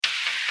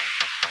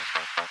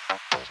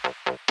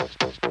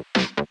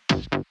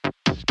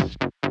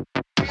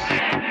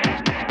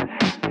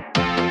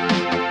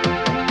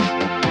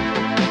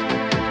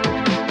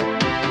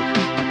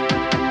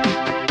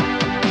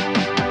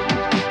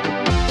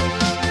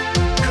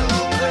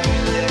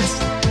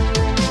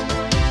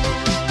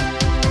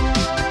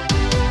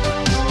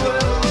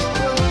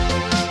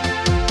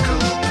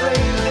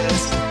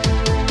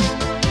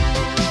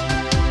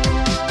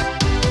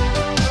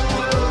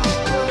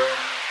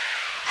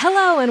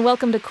and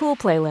welcome to Cool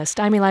Playlist.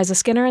 I'm Eliza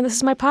Skinner, and this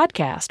is my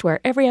podcast, where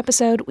every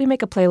episode we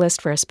make a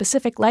playlist for a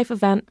specific life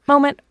event,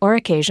 moment, or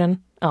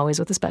occasion, always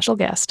with a special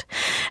guest.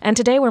 And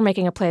today we're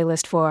making a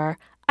playlist for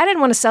I Didn't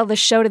Want to Sell This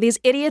Show to These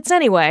Idiots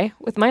Anyway,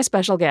 with my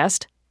special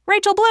guest,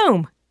 Rachel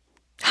Bloom.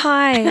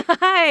 Hi.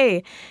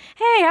 Hi.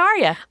 Hey, how are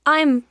you?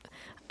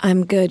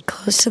 I'm good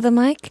close to the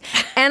mic,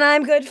 and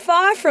I'm good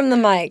far from the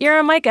mic. You're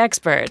a mic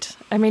expert.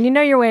 I mean, you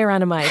know your way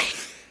around a mic.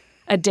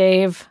 A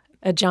Dave,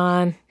 a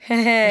John.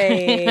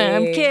 Hey.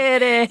 I'm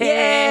kidding.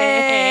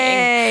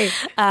 Yay.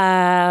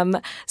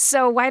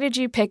 So why did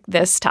you pick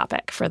this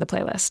topic for the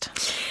playlist?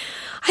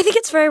 I think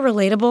it's very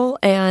relatable,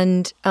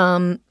 and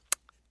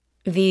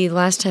the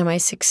last time I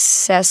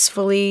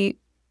successfully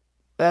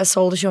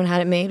sold a show and had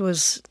it made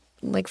was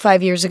like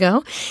 5 years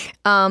ago.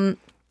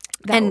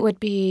 That would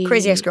be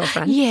Crazy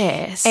Ex-Girlfriend.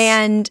 Yes.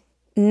 And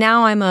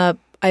now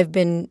I've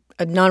been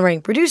a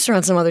non-writing producer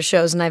on some other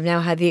shows, and I've now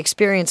had the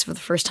experience for the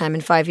first time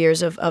in 5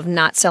 years of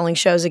not selling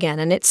shows again,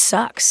 and it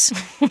sucks.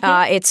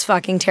 It's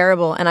fucking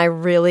terrible, and I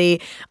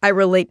relate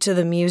to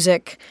the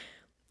music.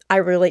 I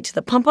relate to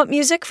the pump-up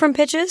music from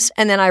pitches,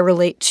 and then I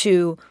relate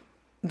to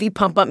the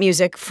pump-up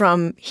music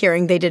from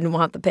hearing they didn't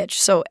want the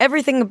pitch. So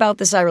everything about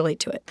this, I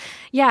relate to it.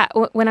 Yeah,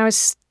 when I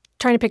was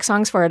trying to pick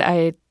songs for it,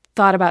 I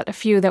thought about a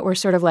few that were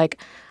sort of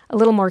like a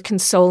little more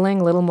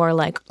consoling, a little more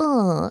like,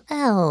 oh,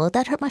 ow,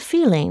 that hurt my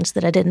feelings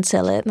that I didn't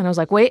sell it. And I was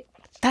like, wait,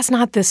 that's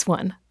not this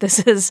one. This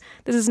is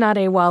not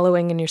a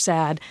wallowing in your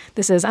sad.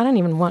 This is, I don't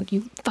even want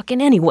you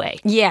fucking anyway.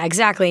 Yeah,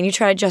 exactly. And you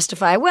try to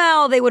justify,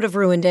 well, they would have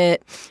ruined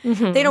it.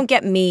 Mm-hmm. They don't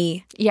get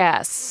me.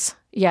 Yes.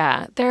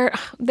 Yeah.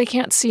 They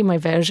can't see my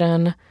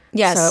vision.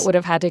 Yes. So it would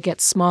have had to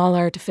get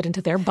smaller to fit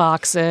into their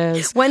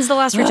boxes. When's the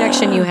last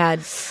rejection you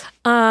had?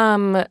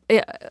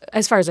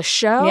 As far as a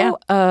show,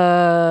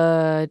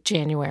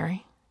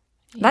 January.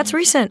 That's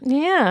recent.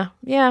 Yeah.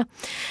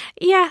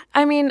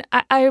 I mean,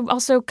 I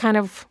also kind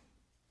of,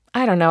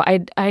 I don't know.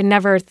 I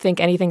never think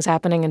anything's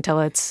happening until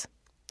it's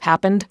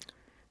happened.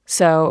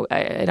 So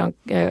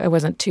I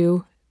wasn't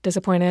too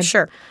disappointed.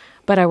 Sure.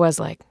 But I was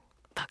like,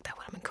 fuck, that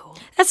would have been cool.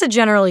 That's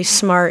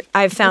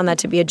I've found that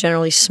to be a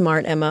generally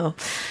smart MO.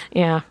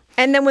 Yeah.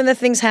 And then when the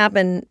things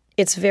happen,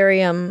 it's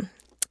very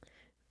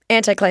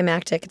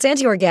anticlimactic. It's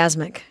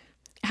anti-orgasmic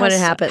when it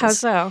happens. How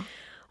so?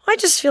 I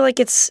just feel like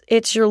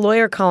it's your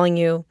lawyer calling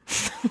you,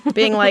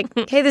 being like,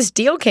 hey, this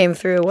deal came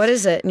through. What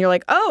is it? And you're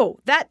like,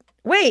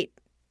 wait,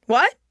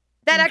 what?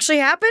 That actually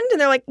happened? And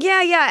they're like,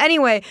 yeah,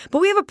 anyway, but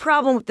we have a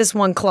problem with this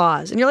one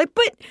clause. And you're like,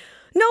 but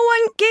no one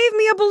gave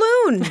me a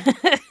balloon,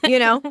 you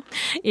know?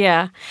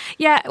 Yeah.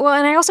 Well,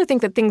 and I also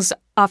think that things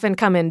often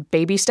come in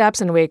baby steps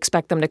and we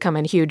expect them to come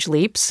in huge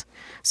leaps.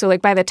 So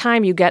like by the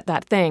time you get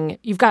that thing,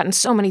 you've gotten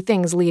so many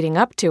things leading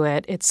up to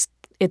it.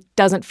 It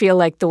doesn't feel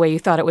like the way you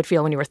thought it would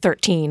feel when you were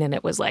 13 and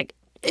it was like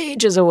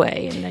ages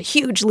away and a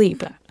huge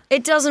leap.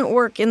 It doesn't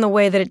work in the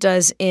way that it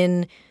does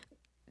in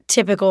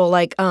typical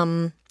like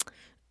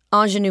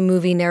ingenue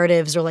movie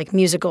narratives or like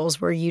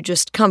musicals where you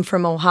just come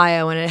from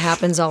Ohio and it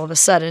happens all of a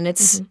sudden.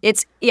 It's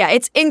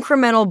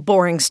incremental,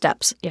 boring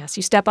steps. Yes,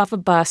 you step off a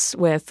bus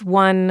with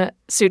one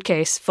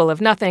suitcase full of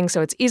nothing,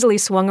 so it's easily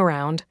swung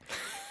around,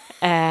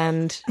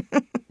 and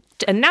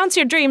announce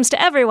your dreams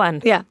to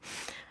everyone. Yeah.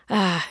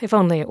 If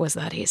only it was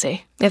that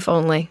easy. If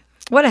only.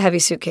 What a heavy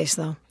suitcase,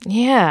 though.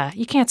 Yeah,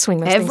 you can't swing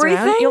those things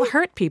around. You'll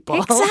hurt people.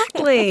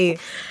 Exactly.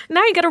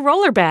 Now you get a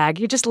roller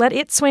bag. You just let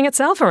it swing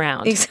itself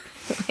around.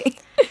 Exactly.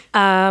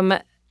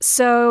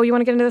 So you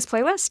want to get into this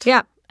playlist?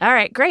 Yeah. All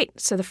right, great.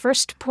 So the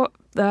first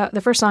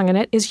song in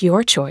it is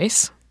your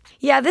choice.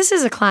 Yeah, this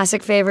is a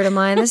classic favorite of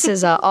mine. This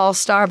is All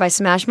Star by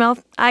Smash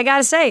Mouth. I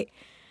gotta say,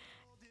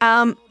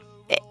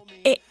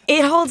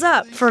 it holds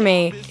up for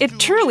me. It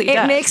truly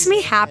does. It makes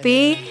me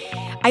happy.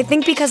 I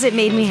think because it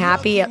made me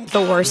happy at the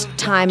worst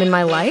time in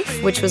my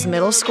life, which was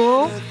middle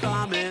school,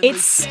 it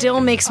still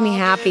makes me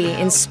happy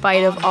in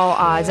spite of all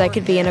odds. I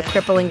could be in a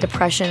crippling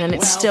depression and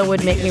it still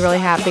would make me really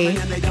happy.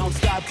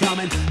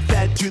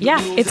 Yeah,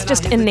 it's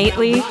just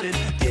innately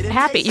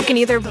happy. It can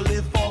either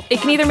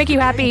make you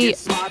happy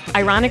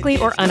ironically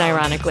or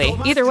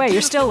unironically. Either way,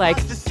 you're still like,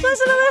 listen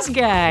to this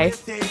guy.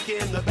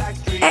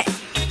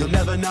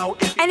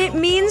 And it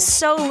means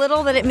so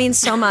little that it means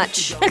so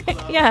much.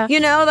 Yeah. You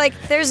know, like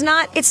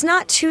it's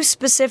not too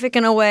specific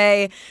in a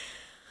way.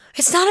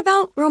 It's not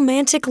about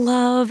romantic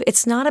love.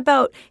 It's not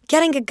about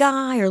getting a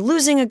guy or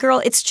losing a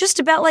girl. It's just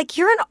about like,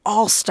 you're an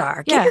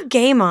all-star. Get your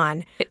game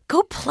on.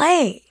 Go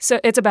play. So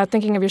it's about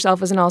thinking of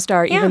yourself as an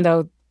all-star even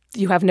though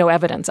you have no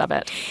evidence of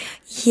it.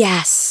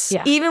 Yes.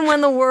 Yeah. Even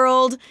when the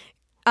world,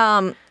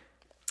 oh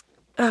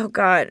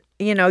God,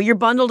 you know, you're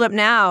bundled up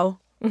now.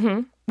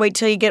 Mm-hmm. Wait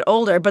till you get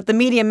older. But the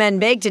media men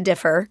beg to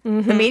differ.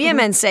 Mm-hmm. The media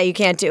men say you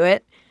can't do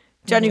it.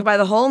 Judging by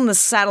the hole in the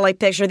satellite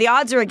picture, the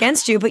odds are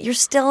against you, but you're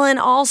still an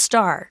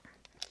all-star.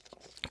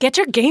 Get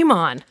your game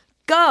on.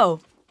 Go.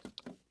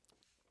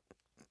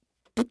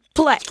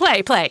 Play.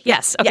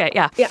 Yes. Okay,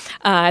 yeah.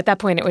 At that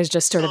point, it was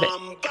just sort of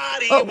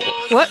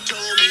what?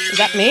 Is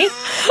that me?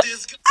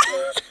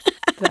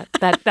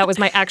 That was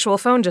my actual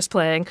phone just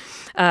playing.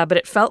 But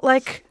it felt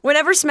like...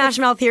 Whenever Smash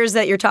Mouth hears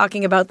that you're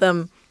talking about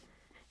them,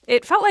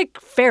 it felt like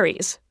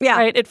fairies. Yeah.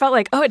 Right? It felt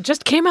like, oh, it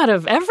just came out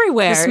of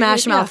everywhere. The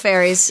Smash Mouth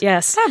Fairies.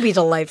 Yes. That'd be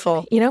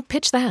delightful.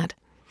 Pitch that.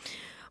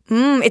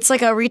 It's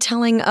like a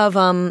retelling of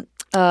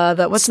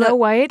what's Snow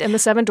White and the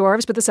Seven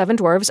Dwarves, but the Seven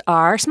Dwarves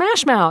are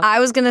Smash Mouth. I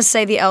was gonna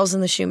say the Elves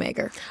and the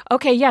Shoemaker.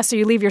 Okay, yeah. So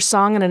you leave your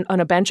song on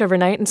a bench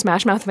overnight, and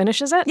Smash Mouth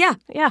finishes it. Yeah,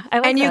 yeah. I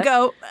like and that. you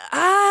go,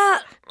 I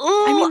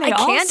mean, they I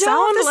all can't tell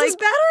sound if this like, is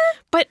better.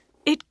 but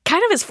it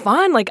kind of is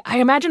fun. Like I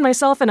imagine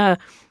myself in a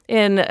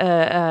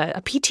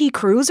PT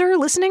Cruiser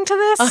listening to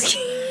this.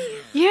 Okay.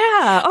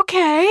 Yeah.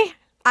 Okay.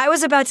 I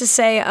was about to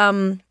say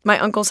my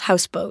uncle's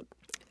houseboat.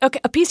 Okay.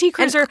 A PT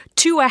Cruiser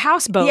to a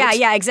houseboat.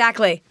 Yeah,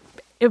 exactly.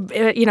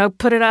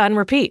 Put it on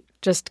repeat.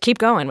 Just keep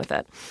going with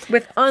it.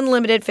 With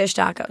unlimited fish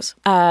tacos.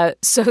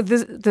 So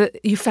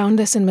you found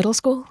this in middle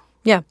school,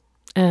 Yeah.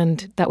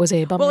 and that was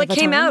a bummer. Well, it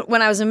came out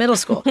when I was in middle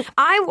school.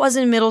 I was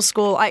in middle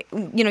school.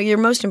 You're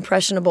most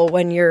impressionable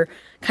when you're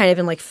kind of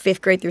in like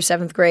 5th grade through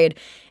 7th grade,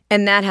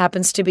 and that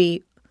happens to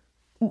be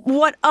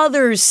what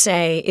others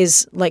say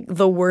is like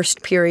the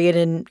worst period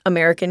in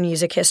American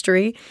music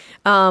history.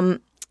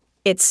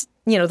 It's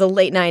the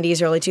late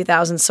 90s, early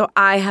 2000s. So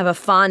I have a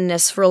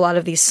fondness for a lot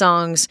of these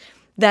songs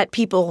that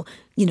people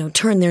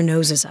turn their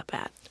noses up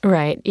at.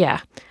 Right.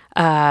 Yeah.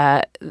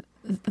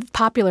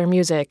 Popular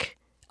music.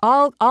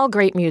 All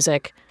great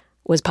music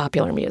was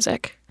popular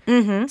music.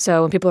 Mm-hmm.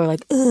 So when people are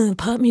like,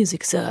 pop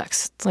music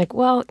sucks, it's like,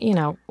 well,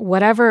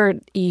 whatever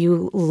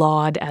you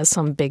laud as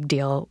some big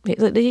deal,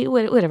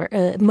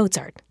 whatever,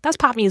 Mozart, that's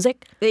pop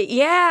music.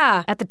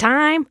 Yeah. At the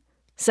time.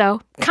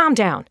 So calm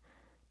down.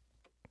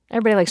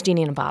 Everybody likes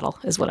Genie in a Bottle,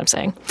 is what I'm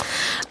saying.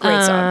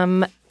 Great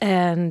song.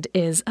 And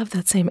is of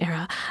that same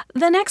era.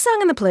 The next song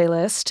in the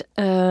playlist,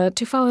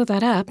 to follow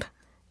that up,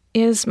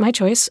 is my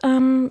choice,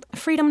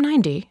 Freedom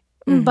 90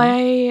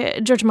 by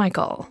George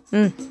Michael.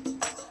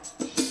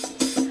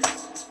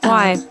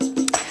 Why?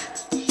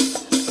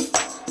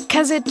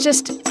 Because it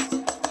just...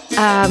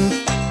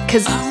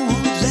 Because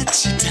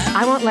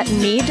I won't let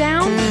me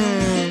down.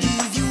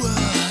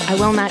 I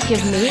will not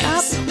give me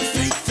up.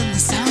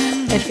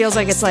 It feels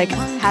like it's like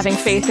having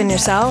faith in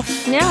yourself.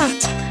 Yeah.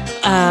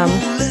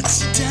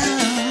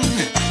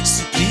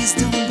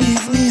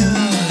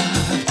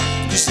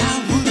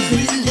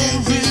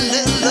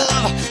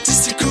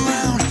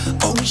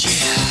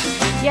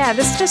 Yeah,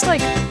 this just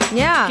like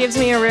gives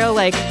me a real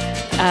like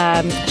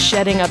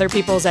shedding other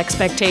people's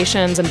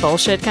expectations and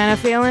bullshit kind of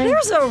feeling.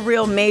 There's a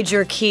real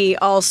major key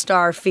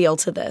all-star feel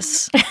to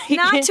this.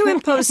 Not to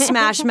impose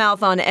Smash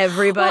Mouth on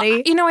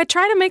everybody. Well, I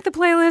try to make the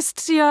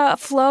playlist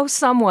flow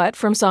somewhat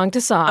from song to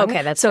song.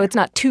 Okay, that's so fair. It's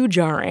not too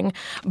jarring.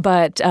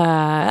 But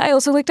I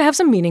also like to have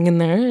some meaning in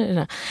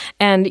there.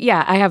 And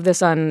yeah, I have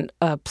this on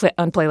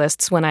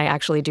playlists when I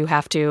actually do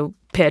have to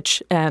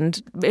pitch, and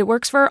it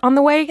works for on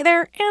the way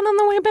there and on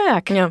the way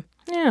back.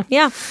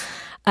 Yeah.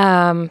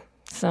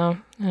 So,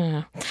 I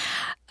don't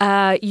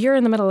know. You're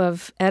in the middle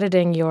of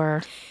editing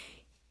your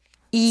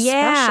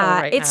special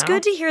right it's now.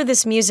 good to hear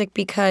this music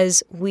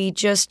because we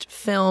just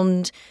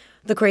filmed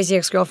the Crazy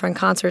Ex-Girlfriend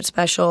concert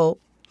special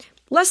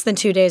less than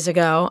 2 days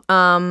ago.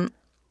 I'm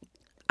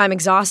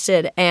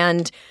exhausted,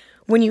 and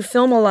when you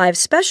film a live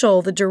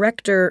special, the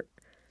director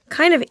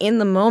kind of in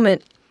the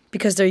moment,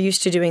 because they're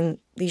used to doing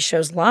these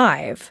shows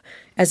live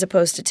as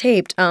opposed to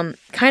taped,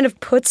 kind of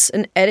puts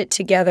an edit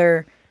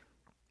together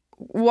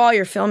while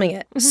you're filming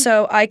it. Mm-hmm.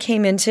 So I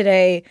came in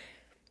today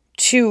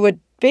to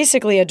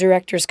basically a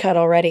director's cut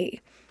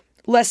already,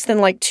 less than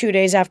like 2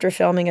 days after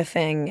filming a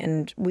thing,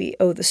 and we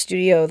owe the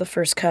studio the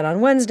first cut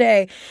on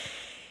Wednesday.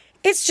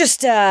 It's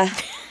just,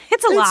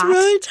 it's a lot. It's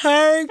really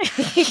tiring.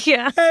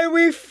 Yeah. And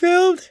we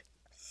filmed,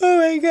 oh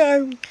my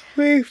God,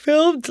 we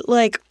filmed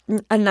like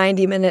a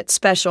 90-minute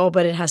special,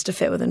 but it has to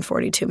fit within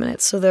 42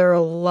 minutes. So there are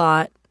a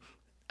lot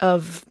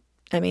of,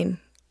 to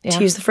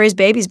use the phrase,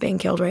 babies being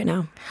killed right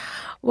now.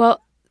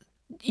 Well,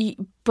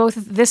 both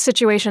this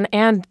situation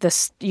and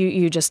this,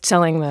 you just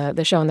selling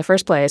the show in the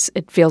first place,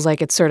 it feels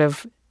like it's sort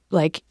of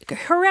like,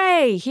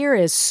 hooray, here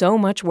is so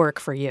much work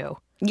for you.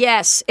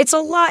 Yes, it's a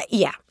lot.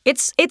 Yeah,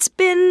 it's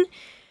been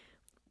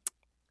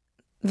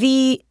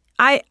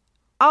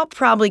I'll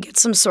probably get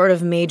some sort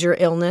of major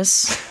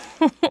illness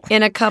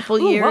in a couple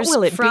years what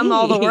will it from be?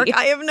 all the work.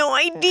 I have no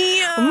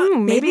idea.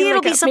 Maybe it'll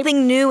like be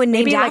something new and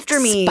named maybe after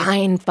like me.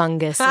 Spine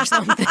fungus or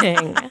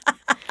something.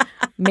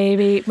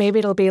 maybe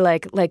it'll be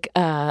like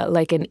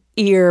an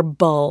ear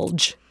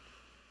bulge.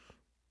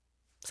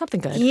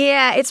 Something good.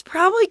 Yeah, it's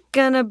probably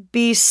gonna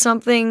be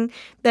something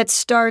that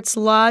starts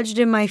lodged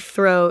in my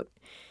throat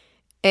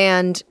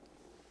and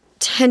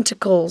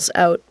tentacles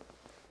out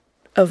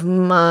of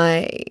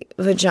my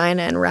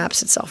vagina and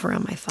wraps itself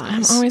around my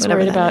thighs. I'm always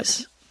worried about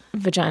is.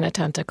 vagina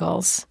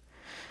tentacles,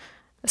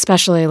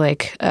 especially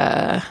like,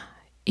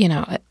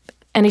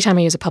 anytime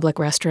I use a public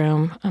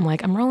restroom, I'm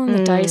like, I'm rolling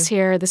the dice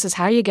here. This is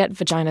how you get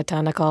vagina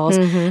tentacles.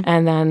 Mm-hmm.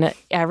 And then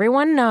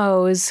everyone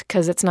knows,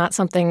 because it's not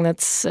something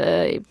that's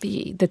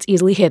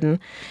easily hidden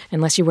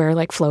unless you wear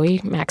like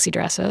flowy maxi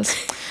dresses.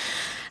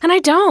 And I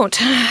don't.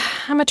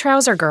 I'm a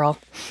trouser girl.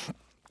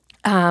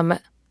 Do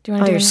you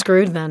want to you're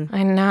screwed then.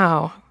 I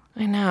know.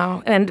 I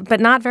know. But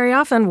not very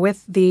often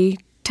with the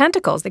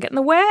tentacles. They get in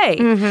the way.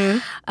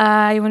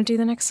 Mm-hmm. You want to do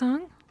the next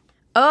song?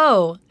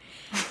 Oh,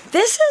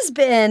 this has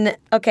been...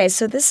 Okay,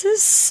 so this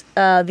is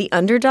The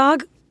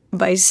Underdog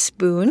by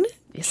Spoon.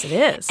 Yes, it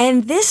is.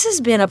 And this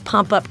has been a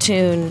pump-up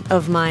tune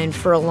of mine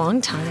for a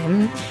long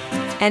time.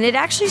 And it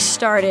actually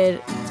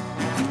started...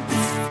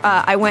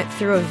 I went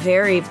through a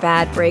very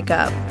bad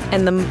breakup.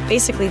 And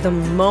basically the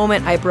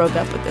moment I broke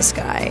up with this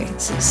guy,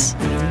 this is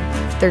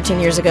 13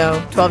 years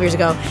ago, 12 years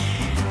ago,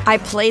 I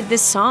played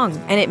this song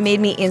and it made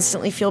me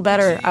instantly feel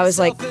better. I was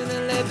like,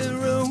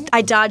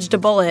 I dodged a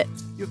bullet.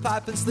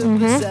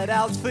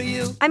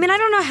 Mm-hmm. I mean, I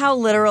don't know how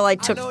literal I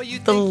took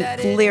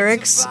the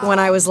lyrics when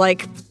I was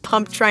like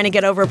pumped trying to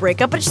get over a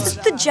breakup, but it's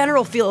just the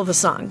general feel of the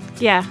song.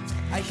 Yeah.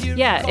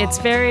 Yeah, it's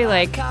very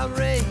like...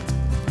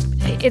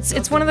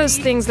 It's one of those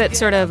things that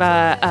sort of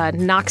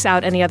knocks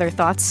out any other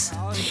thoughts.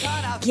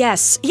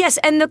 Yes,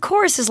 and the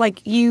chorus is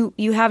like, you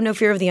have no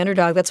fear of the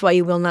underdog, that's why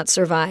you will not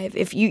survive.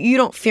 If you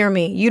don't fear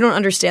me, you don't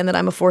understand that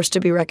I'm a force to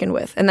be reckoned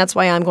with, and that's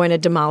why I'm going to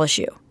demolish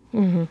you.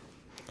 Mm-hmm.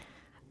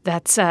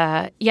 That's,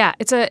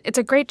 it's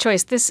a great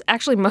choice. This,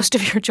 actually, most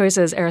of your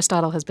choices,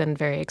 Aristotle has been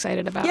very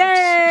excited about.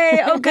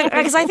 Yay! Oh, good,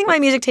 because I think my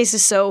music taste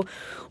is so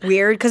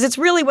weird, because it's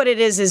really what it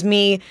is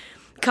me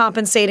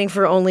compensating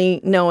for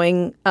only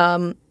knowing...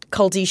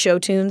 culty show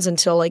tunes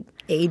until like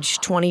age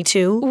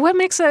 22. What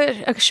makes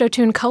a show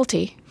tune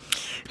culty?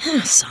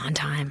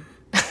 Sondheim.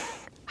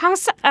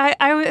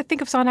 I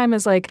think of Sondheim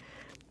as like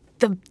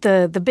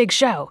the big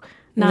show,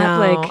 not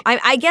like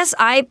I guess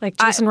I like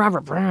Jason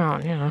Robert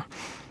Brown. You know.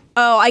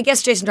 Oh, I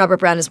guess Jason Robert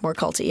Brown is more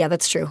culty. Yeah,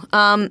 that's true.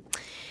 I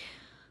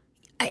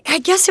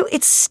guess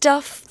it's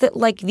stuff that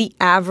like the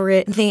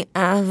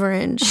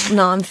average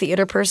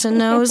non-theater person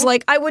knows.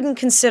 Like I wouldn't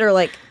consider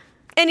like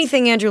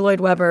anything Andrew Lloyd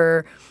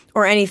Webber.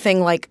 Or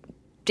anything like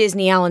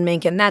Disney, Alan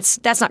Menken, that's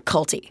not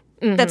culty.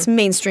 Mm-hmm. That's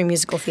mainstream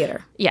musical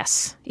theater.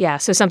 Yes. Yeah.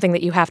 So something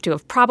that you have to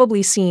have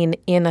probably seen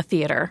in a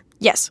theater.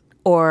 Yes.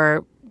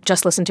 Or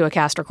just listen to a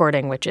cast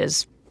recording, which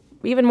is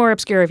even more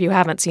obscure if you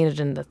haven't seen it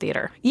in the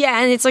theater.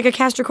 Yeah, and it's like a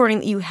cast recording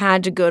that you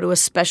had to go to a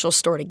special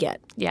store to get.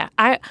 Yeah.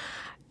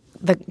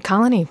 The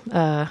Colony.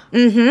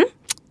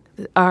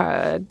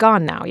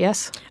 Gone now,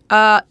 yes?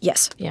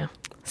 Yes. Yeah.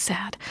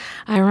 Sad.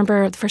 I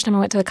remember the first time I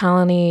went to the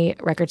Colony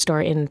record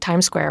store in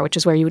Times Square, which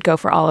is where you would go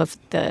for all of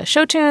the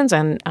show tunes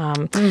and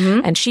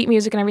sheet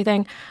music and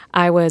everything.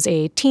 I was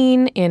a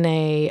teen in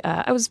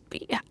I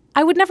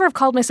would never have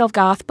called myself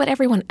goth, but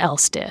everyone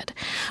else did,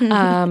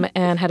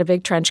 and had a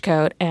big trench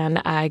coat, and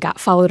I got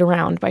followed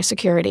around by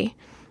security.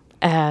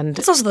 And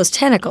it's also those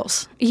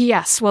tentacles.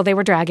 Yes. Well, they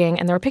were dragging,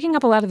 and they were picking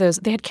up a lot of those.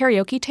 They had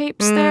karaoke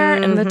tapes there,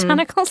 and the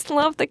tentacles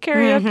loved the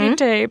karaoke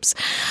tapes.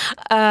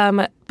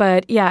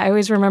 But yeah, I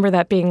always remember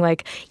that being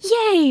like,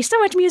 yay, so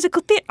much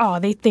musical theater. Oh,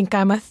 they think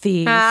I'm a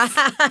thief.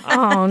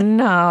 Oh,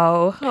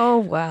 no. Oh,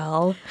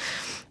 well.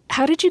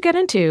 How did you get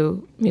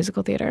into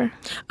musical theater?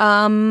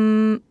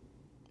 Probably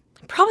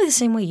the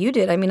same way you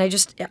did. I mean, I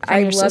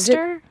your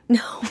sister? It.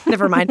 No,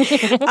 never mind.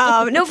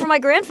 No, from my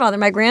grandfather.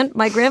 My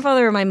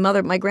grandfather or my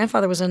mother. My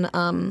grandfather was an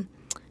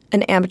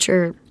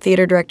amateur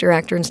theater director,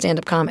 actor, and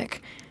stand-up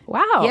comic.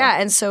 Wow.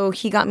 Yeah, and so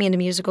he got me into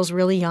musicals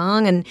really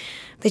young, and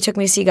they took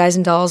me to see Guys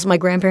and Dolls. My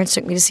grandparents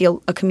took me to see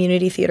a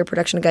community theater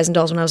production of Guys and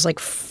Dolls when I was like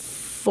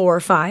 4 or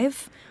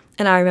 5,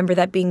 and I remember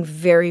that being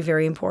very,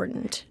 very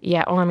important.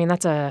 Yeah, well, I mean,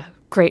 that's a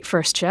great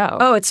first show.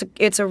 Oh,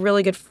 it's a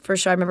really good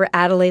first show. I remember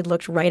Adelaide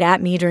looked right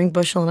at me during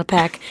Bushel and a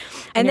Peck.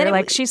 And then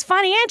like, she's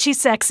funny and she's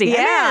sexy.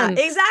 Yeah,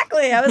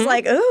 exactly. I was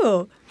like,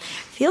 ooh,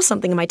 feel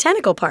something in my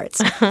tentacle parts.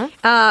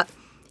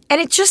 And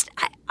it just,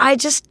 I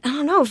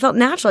don't know, it felt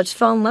natural. I just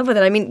fell in love with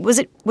it. I mean,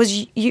 was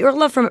your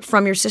love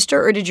from your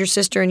sister, or did your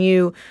sister and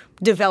you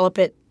develop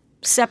it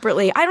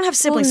separately? I don't have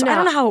siblings, so I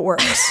don't know how it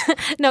works.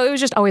 No, it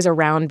was just always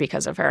around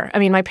because of her. I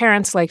mean, my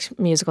parents liked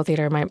musical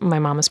theater, my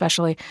mom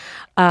especially,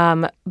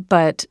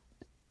 but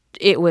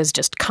it was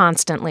just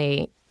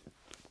constantly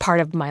part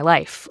of my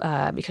life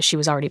because she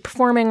was already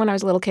performing when I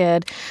was a little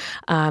kid.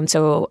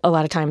 So a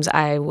lot of times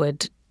I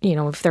would,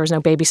 if there was no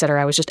babysitter,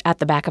 I was just at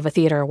the back of a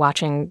theater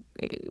watching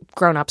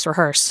grown-ups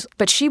rehearse.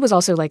 But she was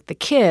also like the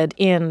kid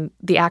in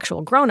the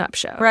actual grown-up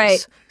shows.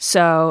 Right.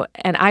 So,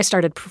 and I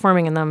started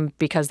performing in them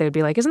because they would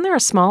be like, isn't there a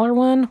smaller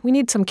one? We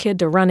need some kid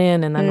to run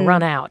in and then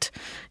run out,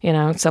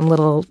 some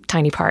little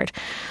tiny part.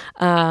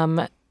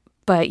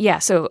 But yeah,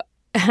 so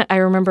I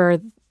remember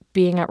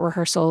being at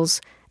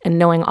rehearsals and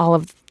knowing all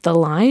of the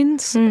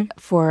lines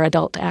for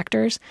adult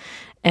actors.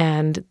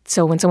 And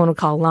so when someone would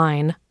call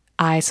line,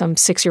 some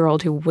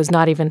 6-year-old who was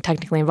not even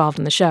technically involved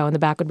in the show in the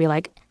back would be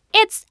like,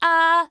 it's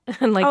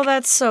and like, oh,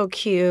 that's so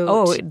cute.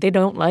 Oh, they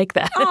don't like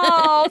that.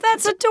 Oh,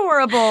 that's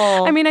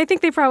adorable. I mean, I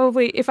think they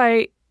probably, if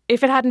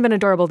it hadn't been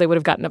adorable, they would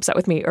have gotten upset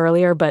with me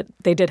earlier, but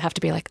they did have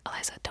to be like,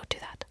 Eliza, don't do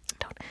that.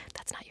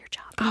 That's not your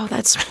job. Oh,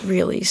 that's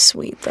really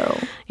sweet though.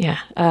 Yeah.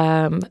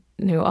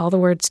 Knew all the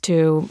words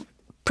to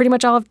pretty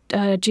much all of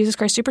Jesus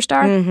Christ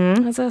Superstar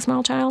as a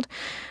small child.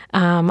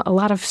 A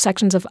lot of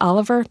sections of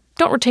Oliver.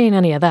 Don't retain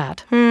any of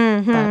that.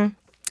 But,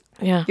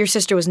 yeah. Your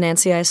sister was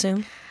Nancy, I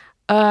assume?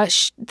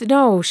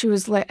 No, she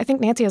was like, I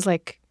think Nancy is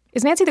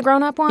Nancy the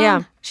grown-up one?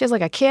 Yeah. She has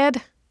like a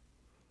kid?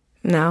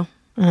 No.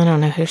 I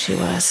don't know who she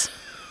was.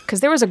 Because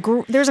there's a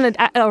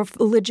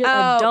legit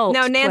adult.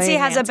 No, Nancy playing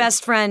has a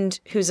best friend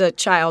who's a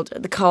child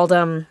called,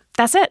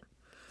 That's it.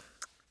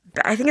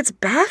 I think it's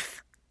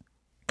Beth?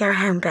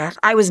 Garaham Beth.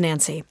 I was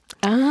Nancy.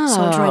 Oh,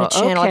 So I'm trying to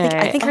channel. okay.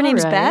 I think her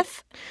name's All right.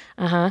 Beth.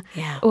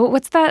 Yeah.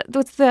 What's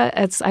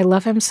the I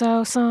Love Him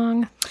So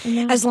song?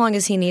 As long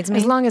as he needs me.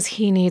 As long as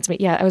he needs me.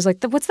 Yeah. I was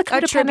like, what's the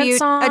codependent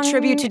song? A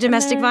tribute to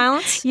domestic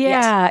violence?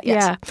 Yeah,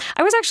 Yes. yeah.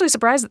 I was actually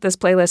surprised that this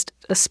playlist,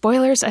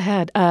 spoilers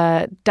ahead,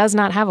 does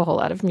not have a whole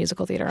lot of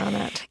musical theater on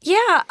it.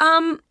 Yeah.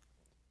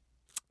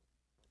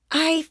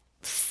 I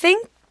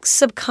think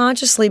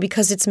subconsciously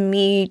because it's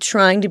me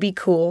trying to be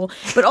cool,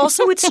 but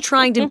also it's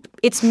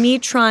me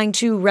trying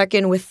to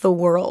reckon with the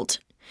world.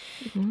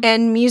 Mm-hmm.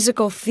 And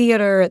musical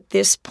theater at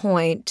this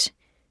point,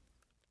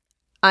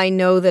 I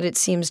know that it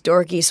seems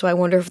dorky, so I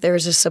wonder if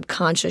there's a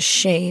subconscious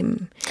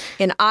shame.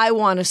 And I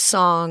want a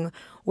song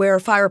where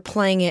if I were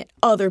playing it,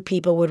 other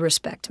people would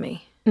respect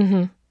me.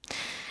 Mm-hmm.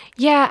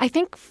 Yeah, I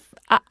think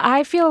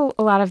I feel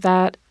a lot of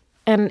that.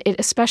 And it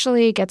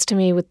especially gets to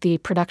me with the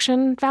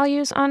production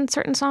values on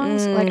certain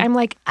songs. Like, I'm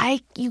like,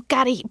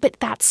 but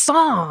that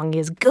song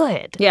is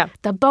good. Yeah.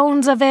 The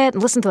bones of it,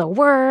 and listen to the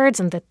words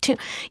and the tune.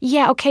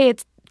 Yeah, okay,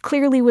 it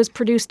clearly was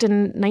produced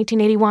in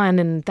 1981,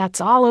 and that's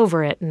all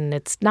over it, and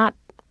it's not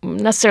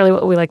necessarily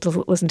what we like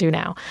to listen to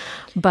now.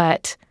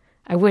 But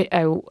I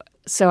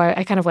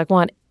kind of like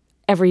want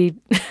every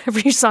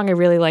song I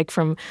really like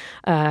from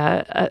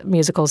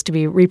musicals to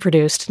be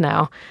reproduced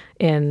now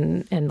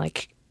in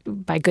like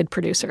by good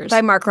producers.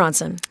 By Mark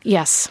Ronson.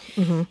 Yes.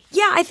 Mm-hmm.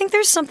 Yeah, I think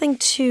there's something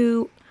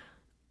to...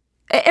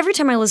 Every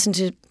time I listen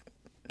to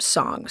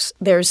songs,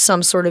 there's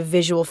some sort of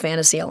visual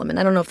fantasy element.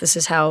 I don't know if this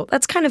is how...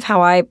 That's kind of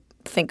how I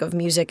think of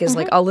music is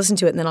like I'll listen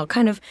to it and then I'll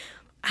kind of...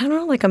 I don't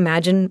know, like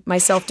imagine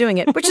myself doing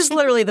it, which is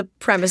literally the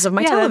premise of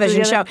my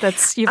television show.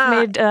 You've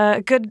made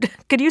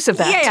good use of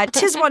that. Yeah,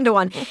 'tis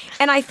 1-to-1.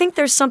 And I think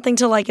there's something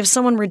to like if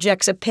someone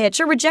rejects a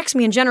pitch or rejects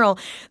me in general,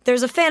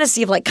 there's a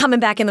fantasy of like coming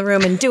back in the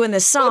room and doing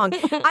this song.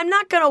 I'm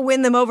not going to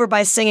win them over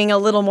by singing a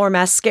little more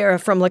mascara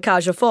from La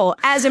Cage aux Folles.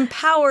 As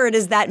empowered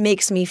as that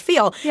makes me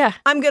feel,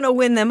 I'm going to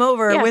win them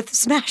over with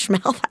Smash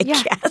Mouth, I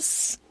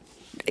guess.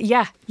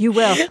 Yeah, you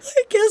will.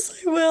 I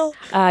guess I will.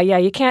 Yeah,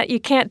 you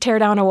can't tear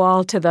down a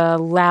wall to the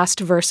last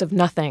verse of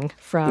Nothing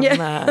from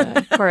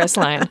Chorus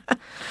Line.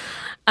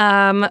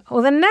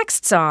 Well, the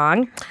next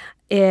song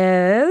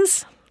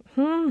is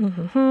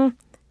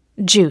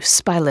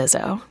Juice by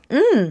Lizzo.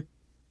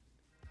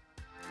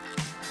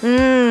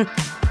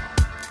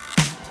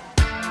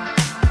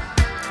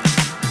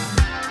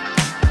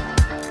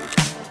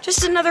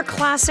 Just another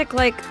classic,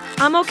 like,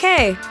 I'm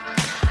okay.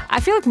 I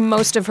feel like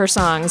most of her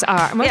songs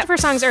are. Most of her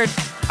songs are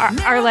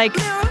like,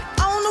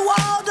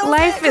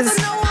 life is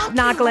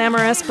not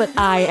glamorous, but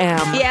I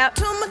am. Yep.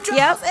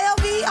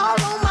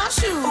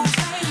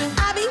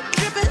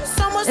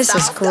 This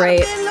is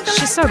great.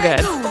 She's so good.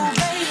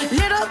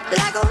 Lit up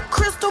like a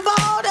crystal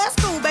ball. That's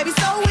cool, baby.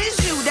 So is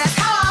you. That's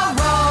how I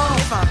roll.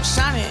 If I'm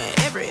shining,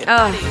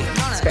 everybody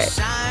it's great.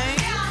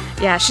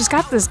 Yeah, she's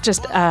got this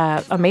just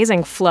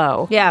amazing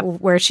flow. Yeah,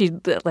 where she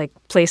like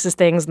places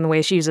things and the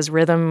way she uses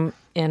rhythm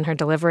in her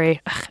delivery.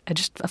 Ugh,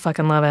 I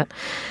fucking love it.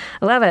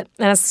 I love it.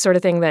 And that's the sort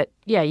of thing that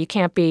you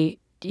can't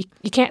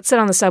sit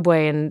on the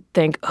subway and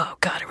think, oh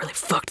God, I really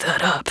fucked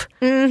that up.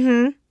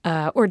 Mm-hmm.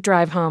 Or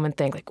drive home and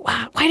think like,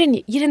 wow, why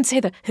didn't you didn't say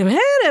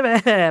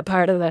the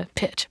part of the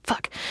pitch?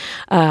 Fuck.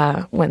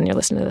 When you're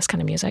listening to this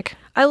kind of music.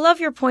 I love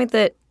your point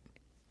that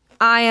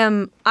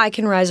I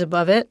can rise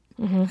above it.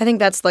 Mm-hmm. I think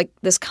that's like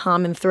this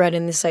common thread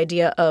in this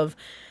idea of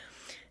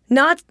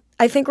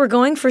I think we're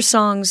going for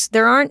songs.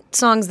 There aren't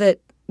songs that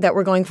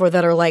we're going for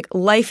that are like,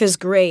 life is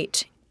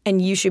great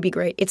and you should be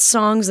great. It's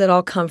songs that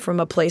all come from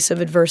a place of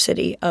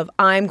adversity of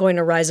I'm going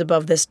to rise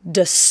above this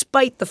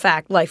despite the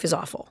fact life is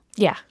awful.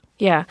 Yeah,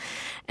 yeah.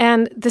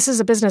 And this is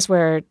a business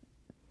where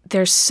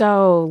there's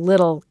so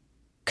little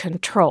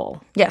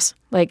control. Yes.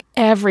 Like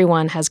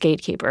everyone has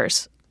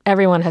gatekeepers.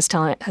 Everyone has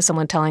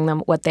someone telling them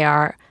what they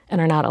are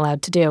and are not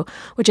allowed to do,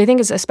 which I think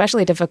is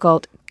especially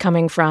difficult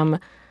coming from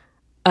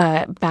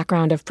a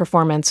background of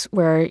performance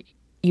where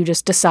you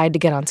just decide to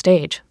get on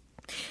stage.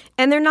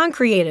 And they're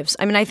non-creatives.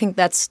 I mean, I think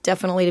that's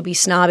definitely to be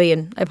snobby,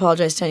 and I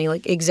apologize to any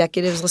like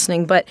executives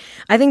listening, but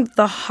I think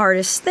the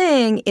hardest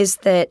thing is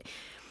that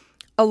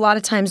a lot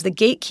of times the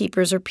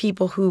gatekeepers are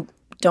people who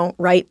don't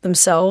write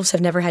themselves,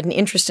 have never had an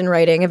interest in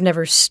writing, have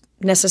never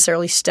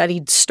necessarily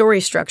studied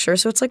story structure.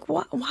 So it's like,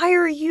 why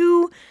are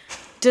you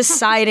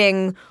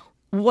deciding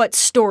what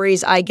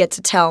stories I get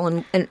to tell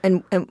and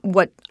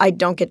what I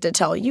don't get to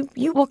tell?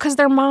 Well, because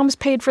their moms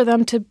paid for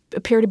them to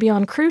appear to be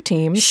on crew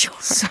teams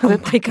so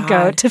that they could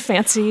go to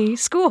fancy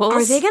schools.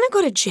 Are they going to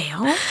go to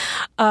jail?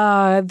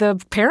 The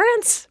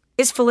parents?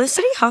 Is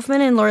Felicity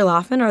Huffman and Lori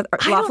Loughlin, are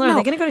they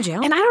going to go to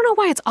jail? And I don't know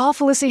why it's all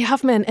Felicity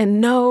Huffman and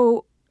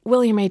no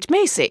William H.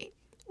 Macy.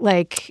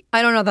 Like,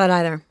 I don't know that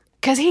either.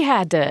 Because he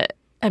had to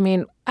I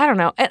mean, I don't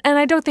know. And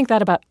I don't think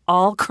that about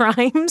all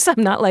crimes.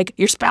 I'm not like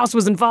your spouse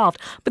was involved.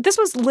 But this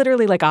was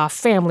literally like a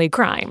family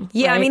crime.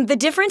 Yeah, right? I mean, the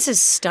difference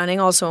is stunning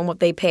also in what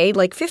they paid.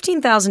 Like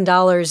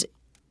 $15,000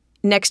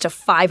 next to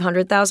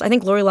 $500,000. I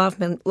think Lori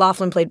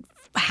Loughlin played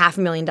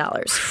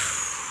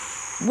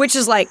 $500,000, which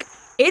is like,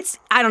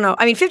 I don't know.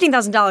 I mean,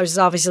 $15,000 is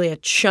obviously a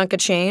chunk of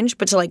change,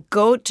 but to like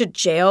go to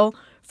jail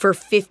for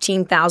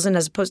 $15,000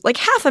 as opposed like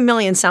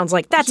 $500,000 sounds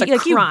like that's a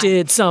like crime. You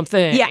did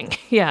something.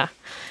 Yeah.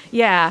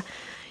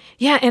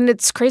 And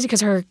it's crazy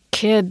because her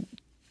kid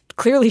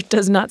clearly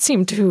does not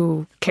seem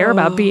to care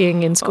about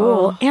being in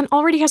school and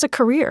already has a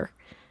career.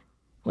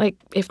 Like,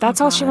 if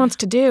that's all she wants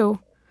to do,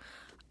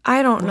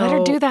 I don't know. let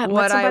her do that.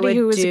 Let somebody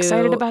who is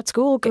excited about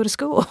school go to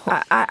school.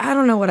 I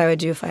don't know what I would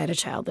do if I had a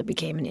child that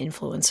became an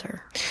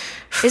influencer.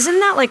 Isn't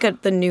that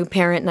like the new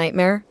parent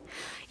nightmare?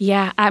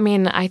 Yeah, I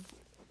mean, I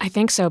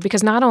think so,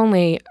 because not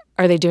only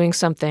are they doing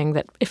something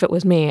that, if it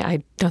was me,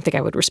 I don't think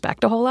I would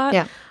respect a whole lot.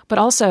 Yeah. But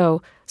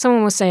also,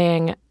 someone was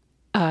saying,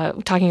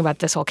 talking about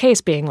this whole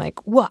case being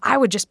like, well, I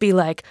would just be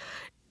like,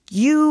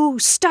 you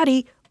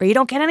study or you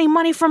don't get any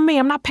money from me.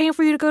 I'm not paying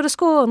for you to go to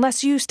school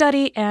unless you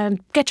study and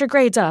get your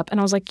grades up. And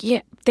I was like,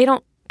 yeah, they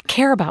don't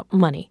care about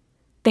money.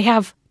 They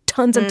have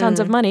tons and tons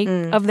of money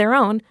of their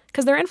own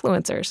because they're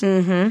influencers.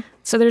 Mm-hmm.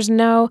 So there's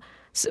no,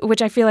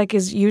 which I feel like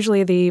is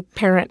usually the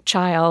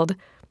parent-child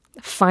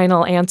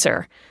final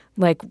answer.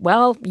 Like,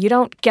 well, you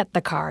don't get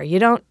the car. You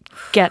don't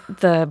get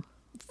the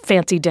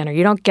fancy dinner.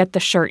 You don't get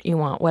the shirt you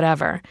want,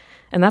 whatever.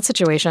 In that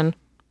situation,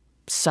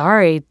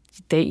 sorry,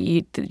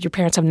 your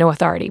parents have no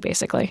authority,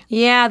 basically.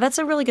 Yeah, that's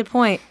a really good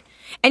point.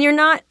 And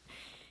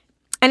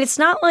it's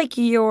not like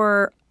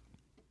you're,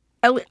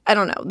 I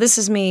don't know, this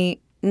is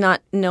me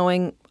not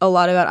knowing a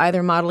lot about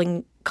either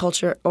modeling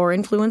culture or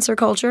influencer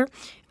culture.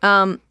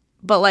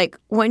 But like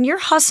when you're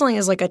hustling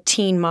as like a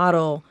teen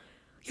model,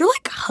 you're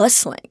like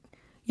hustling.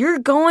 You're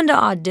going to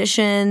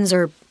auditions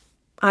or,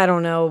 I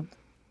don't know,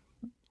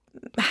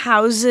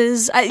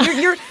 houses.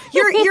 You're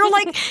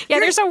like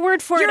there's a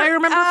word for it. I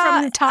remember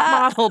from Top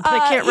Model, but I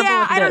can't remember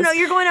what it is. I don't know.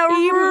 You're going to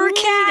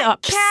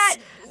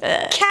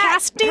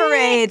cat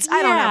parades.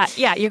 I don't know.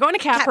 Yeah, you're going to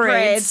cat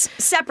parades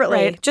separately,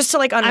 right? Just to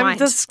like unwind.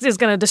 This is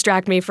going to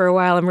distract me for a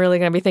while. I'm really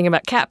going to be thinking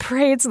about cat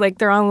parades. Like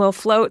they're on little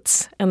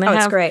floats, and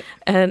it's great.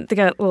 And they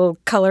got little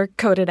color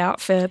coded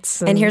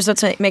outfits. And here's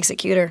what makes it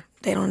cuter.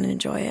 They don't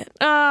enjoy it.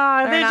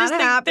 They're not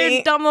happy.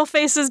 Their dumb little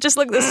faces just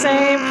look the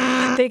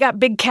same. They got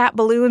big cat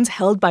balloons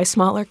held by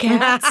smaller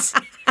cats.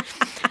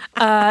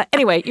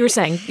 Anyway, you were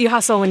saying you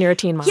hustle when you're a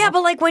teen model. Yeah,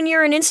 but like when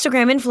you're an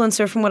Instagram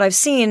influencer, from what I've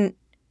seen,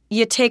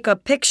 you take a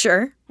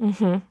picture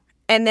and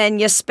then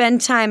you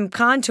spend time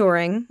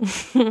contouring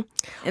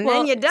and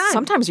then you're done.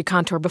 Sometimes you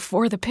contour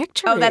before the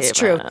picture. Oh, that's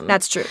true.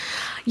 That's true.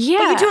 Yeah.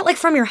 But you do it like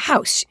from your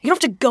house. You don't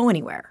have to go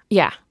anywhere.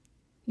 Yeah.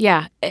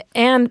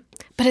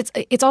 But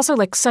it's also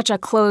like such a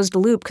closed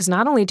loop because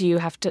not only do you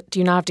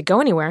not have to go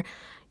anywhere,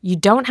 you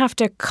don't have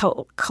to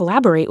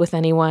collaborate with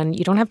anyone.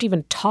 You don't have to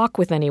even talk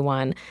with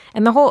anyone.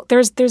 And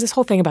there's this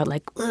whole thing about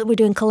like we're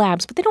doing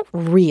collabs, but they don't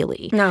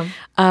really. No.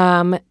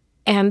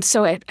 And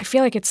so I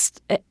feel like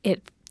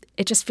it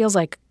just feels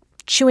like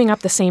chewing up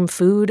the same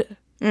food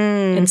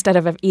instead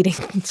of eating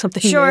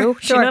something new. Sure. You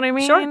know what I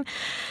mean? Sure.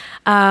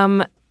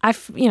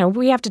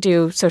 We have to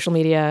do social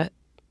media,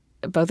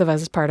 both of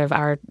us as part of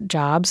our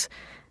jobs.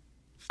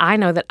 I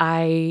know that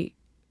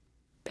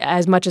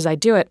as much as I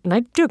do it, and I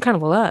do it kind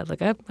of a lot,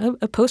 like I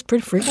post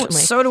pretty frequently.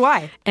 So do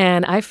I.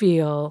 And I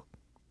feel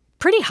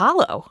pretty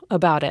hollow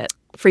about it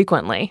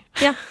frequently.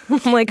 Yeah.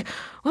 I'm like,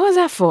 what was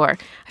that for?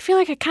 I feel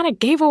like I kind of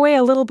gave away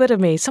a little bit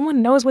of me.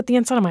 Someone knows what the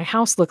inside of my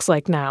house looks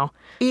like now.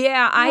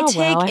 Yeah, I hope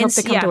they come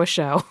to a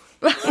show.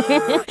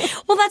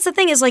 Well, that's the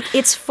thing is like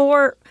it's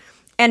for,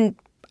 and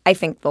I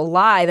think the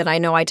lie that I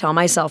know I tell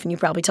myself, and you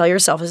probably tell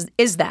yourself,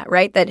 is that,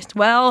 right? That,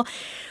 well,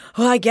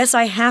 I guess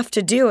I have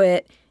to do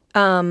it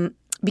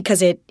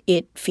because it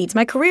feeds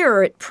my career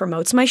or it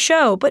promotes my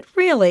show. But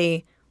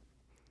really?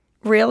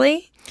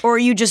 Or are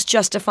you just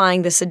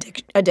justifying this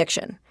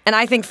addiction? And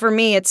I think for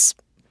me, it's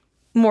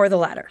more the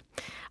latter.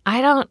 I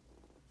don't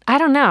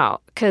know,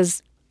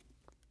 because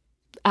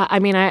I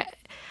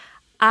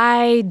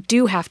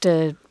do have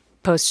to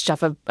post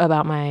stuff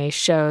about my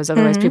shows,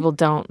 otherwise people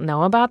don't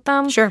know about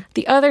them. Sure.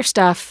 The other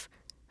stuff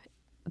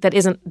that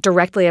isn't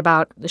directly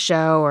about the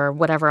show or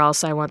whatever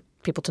else I want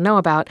people to know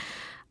about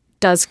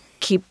does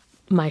keep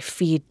my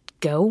feed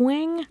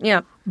going.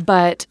 Yeah.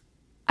 But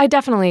I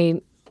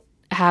definitely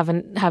have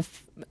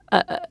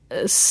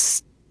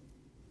posts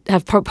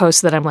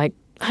that I'm like,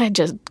 I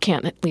just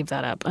can't leave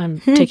that up. I'm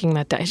taking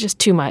that down. It's just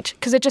too much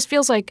because it just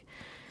feels like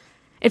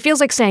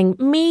saying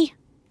me,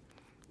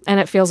 and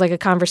it feels like a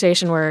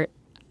conversation where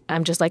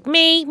I'm just like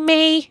me.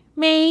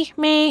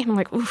 And I'm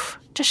like, oof,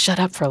 just shut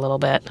up for a little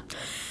bit.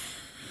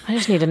 I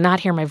just need to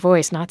not hear my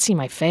voice, not see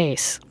my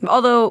face.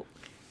 Although,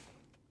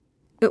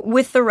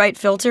 with the right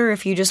filter,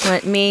 if you just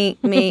went me,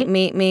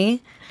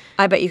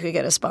 I bet you could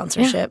get a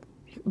sponsorship.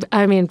 Yeah.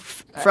 I mean,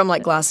 from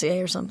like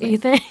Glossier or something. You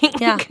think?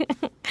 Yeah.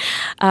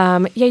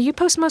 You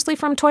post mostly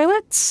from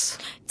toilets?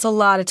 It's a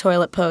lot of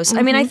toilet posts.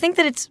 I mean, I think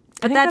that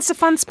But that's a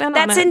fun spin on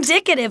That's it.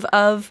 indicative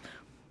of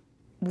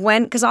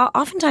because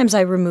oftentimes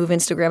I remove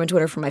Instagram and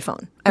Twitter from my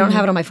phone. I don't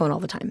have it on my phone all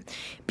the time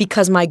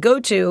because my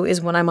go-to is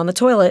when I'm on the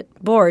toilet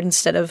bored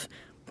instead of.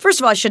 First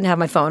of all, I shouldn't have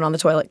my phone on the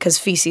toilet because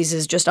feces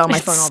is just on my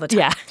phone all the time.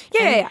 Yeah.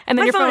 Yeah. And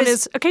then My your phone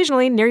is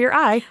occasionally near your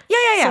eye.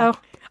 Yeah. So,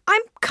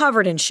 I'm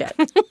covered in shit.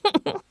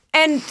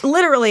 And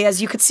literally, as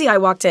you could see, I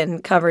walked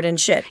in covered in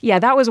shit. yeah,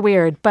 that was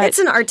weird. But It's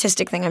an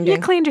artistic thing I'm you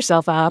doing. cleaned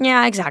yourself up.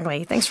 Yeah,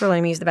 exactly. Thanks for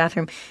letting me use the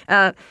bathroom.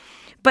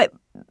 But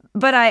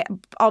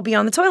I'll be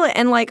on the toilet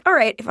and like, all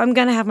right, if I'm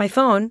gonna have my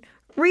phone,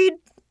 read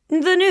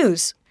the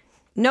news.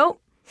 Nope.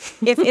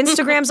 If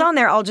Instagram's on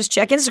there, I'll just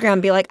check Instagram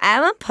and be like, I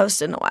haven't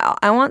posted in a while.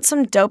 I want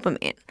some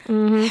dopamine.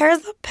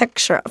 Here's a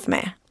picture of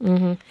me.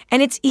 And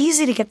it's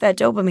easy to get that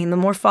dopamine. The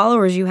more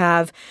followers you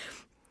have,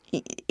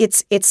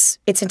 it's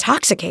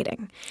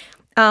intoxicating.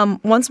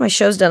 Once my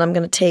show's done, I'm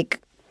going to take.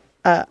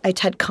 I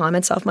had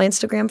comments off my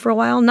Instagram for a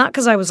while, not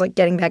because I was like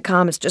getting bad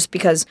comments, just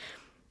because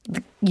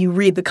you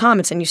read the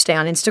comments and you stay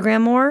on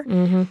Instagram more.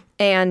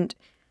 And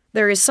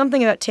there is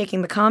something about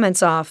taking the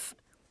comments off.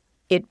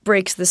 It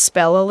breaks the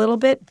spell a little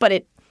bit, but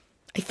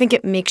I think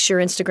it makes your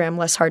Instagram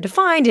less hard to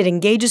find. It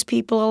engages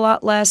people a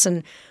lot less,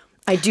 and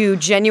I do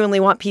genuinely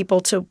want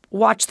people to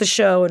watch the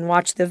show and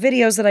watch the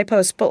videos that I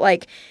post. But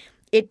like,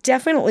 it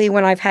definitely,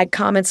 when I've had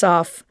comments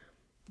off,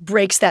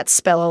 breaks that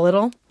spell a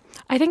little.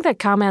 I think that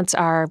comments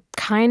are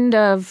kind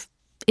of,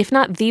 if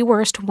not the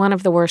worst, one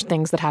of the worst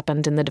things that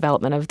happened in the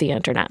development of the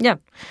internet. Yeah.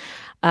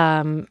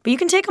 But you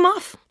can take them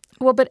off.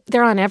 Well, but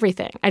they're on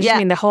everything. I just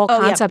mean the whole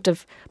concept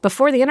of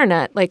before the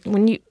internet, like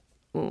when you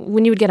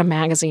would get a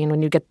magazine,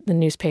 when you get the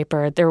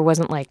newspaper, there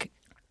wasn't like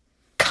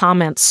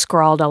comments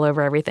scrawled all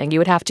over everything. You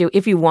would have to,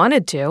 if you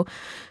wanted to,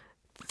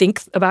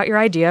 think about your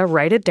idea,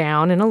 write it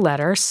down in a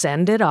letter,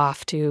 send it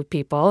off to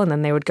people, and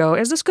then they would go,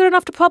 is this good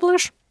enough to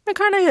publish? It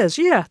kind of is.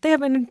 Yeah, they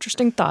have an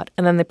interesting thought.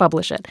 And then they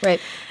publish it. Right.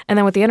 And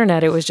then with the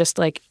internet, it was just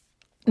like,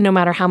 no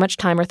matter how much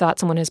time or thought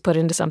someone has put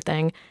into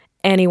something,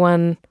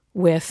 anyone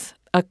with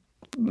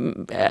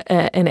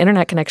an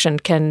internet connection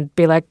can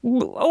be like,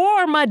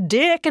 or my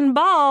dick and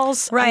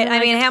balls. Right.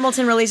 Like, I mean,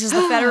 Hamilton releases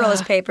the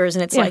Federalist Papers,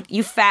 and it's like,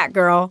 you fat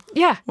girl.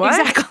 Yeah, What?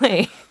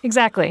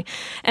 exactly.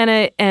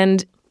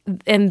 And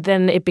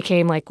then it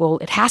became like, well,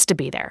 it has to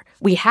be there.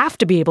 We have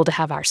to be able to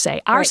have our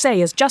say. Our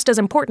say is just as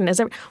important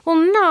as well,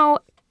 no,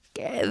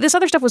 this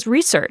other stuff was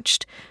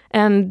researched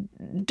and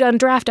done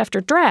draft after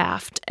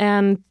draft,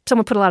 and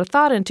someone put a lot of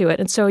thought into it.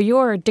 And so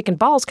your dick and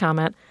balls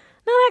comment,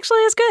 not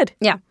actually is good.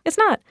 Yeah. It's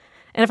not.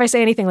 And if I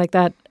say anything like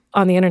that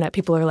on the internet,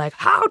 people are like,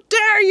 how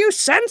dare you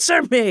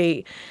censor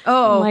me?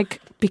 Oh. I'm like,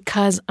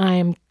 because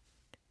I'm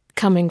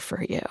coming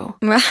for you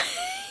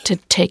to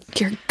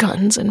take your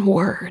guns and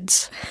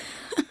words.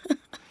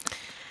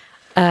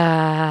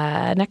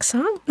 Next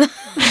song?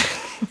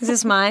 Is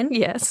this mine?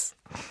 Yes.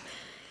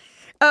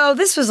 Oh,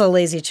 this was a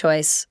lazy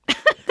choice.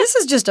 This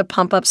is just a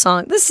pump-up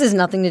song. This has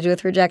nothing to do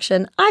with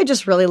rejection. I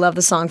just really love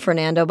the song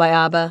Fernando by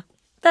ABBA.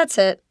 That's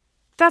it.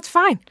 That's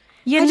fine.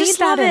 You I need just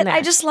that love in it. there.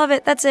 I just love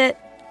it. That's it.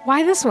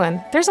 Why this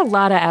one? There's a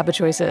lot of ABBA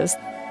choices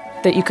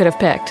that you could have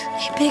picked.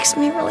 It makes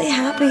me really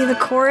happy, the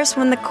chorus,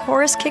 when the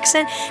chorus kicks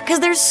in,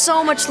 because there's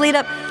so much lead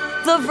up.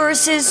 The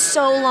verse is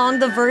so long.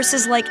 The verse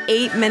is like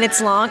 8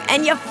 minutes long,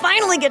 and you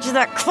finally get to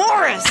that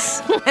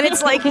chorus. And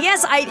it's like,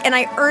 yes,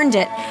 I earned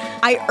it.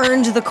 I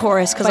earned the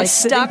chorus because I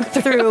stuck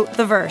through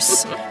the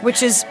verse,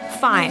 which is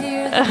fine.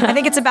 I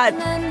think it's about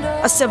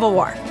a civil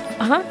war.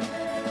 Uh-huh.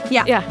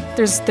 Yeah. Yeah.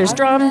 There's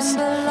drums.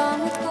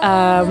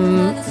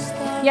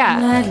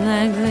 Yeah.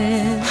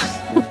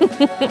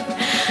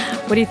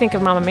 What do you think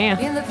of Mamma Mia?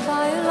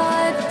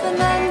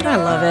 I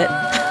love it.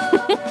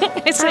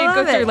 I say I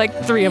go love through it.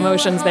 like three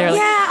emotions there.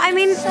 Yeah, I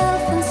mean,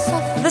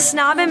 the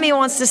snob in me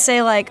wants to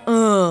say like,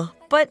 ugh,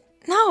 but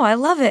no, I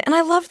love it, and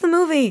I love the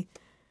movie.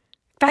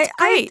 That's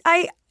great.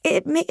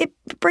 It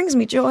brings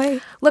me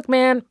joy. Look,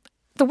 man,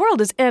 the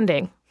world is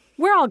ending.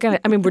 We're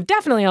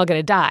definitely all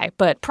gonna die,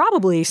 but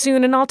probably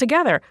soon and all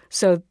together.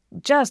 So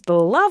just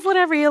love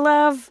whatever you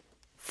love.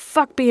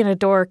 Fuck being a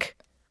dork.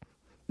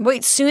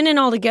 Wait, soon and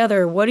all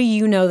together. What do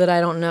you know that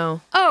I don't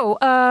know?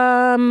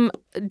 Oh,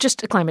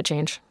 just climate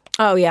change.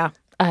 Oh yeah,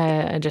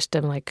 I just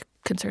am like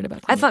concerned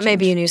about. I thought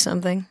maybe you knew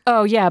something.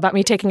 Oh yeah, about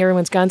me taking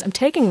everyone's guns. I'm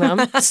taking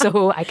them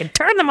so I can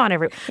turn them on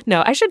everyone.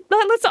 No, I should.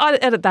 Let's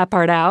edit that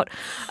part out.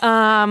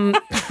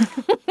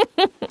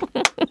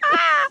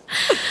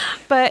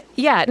 But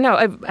yeah, no,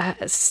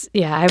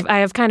 I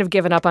have kind of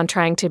given up on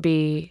trying to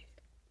be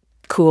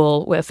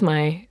cool with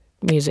my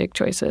music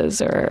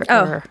choices or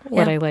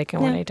what I like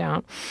and what I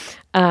don't.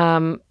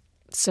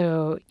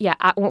 So yeah,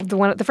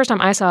 the first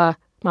time I saw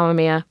Mamma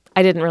Mia,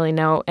 I didn't really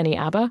know any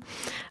ABBA.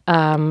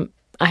 I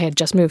had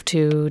just moved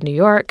to New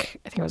York.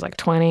 I think I was like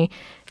 20,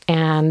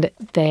 and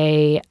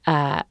they.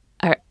 I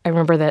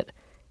remember that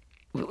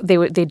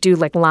they do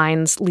like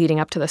lines leading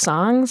up to the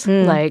songs,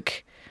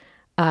 like,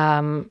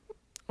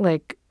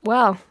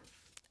 well,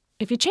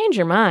 if you change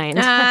your mind,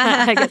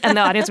 and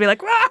the audience would be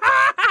like,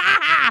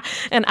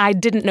 And I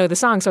didn't know the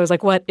song, so I was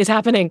like, what is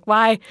happening?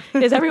 Why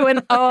is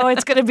everyone, oh,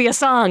 it's going to be a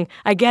song.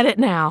 I get it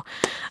now.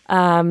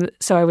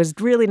 So I was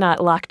really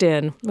not locked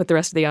in with the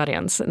rest of the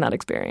audience in that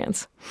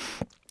experience.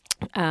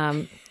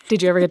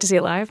 Did you ever get to see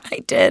it live? I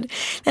did.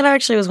 That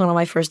actually was one of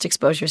my first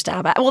exposures to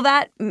ABBA.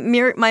 Well,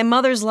 my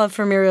mother's love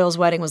for Muriel's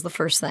Wedding was the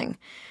first thing,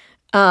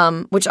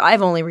 which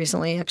I've only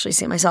recently actually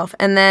seen myself.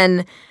 And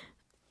then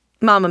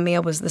Mamma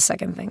Mia was the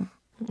second thing.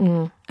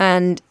 Mm.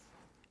 And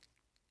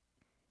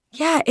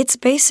yeah, it's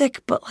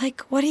basic, but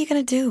like, what are you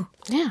going to do?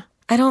 Yeah.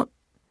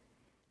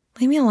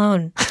 Leave me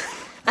alone.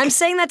 I'm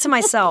saying that to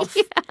myself.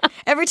 Yeah.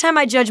 Every time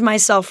I judge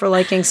myself for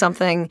liking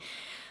something,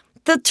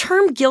 the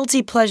term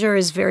guilty pleasure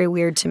is very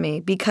weird to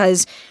me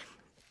because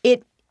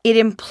it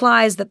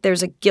implies that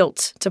there's a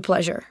guilt to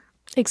pleasure.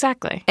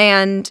 Exactly.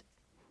 And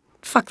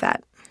fuck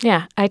that.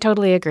 Yeah, I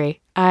totally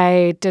agree.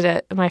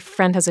 My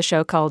friend has a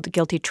show called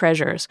Guilty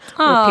Treasures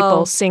where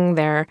people sing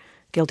their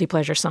guilty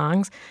pleasure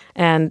songs.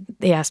 And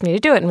they asked me to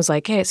do it and was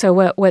like, hey, so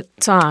what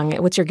song?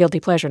 What's your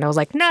guilty pleasure? And I was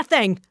like,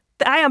 nothing.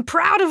 I am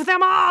proud of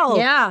them all.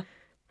 Yeah.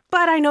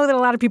 But I know that a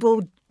lot of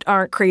people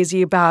aren't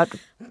crazy about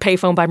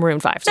Payphone by Maroon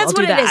 5. So That's I'll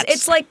do what that. It is.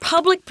 It's like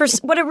public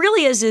what it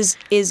really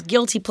is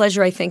guilty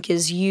pleasure, I think,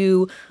 is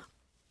you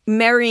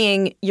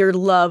marrying your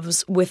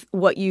loves with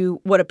what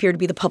appear to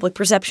be the public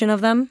perception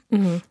of them.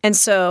 Mm-hmm. And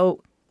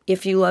so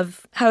if you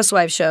love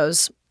housewife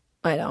shows,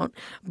 I don't.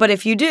 But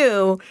if you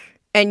do,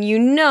 and you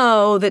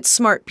know that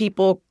smart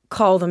people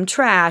call them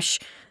trash,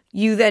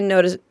 you then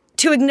notice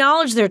to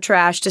acknowledge their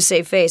trash to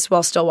save face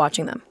while still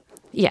watching them.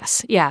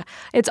 Yes. Yeah.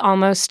 It's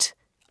almost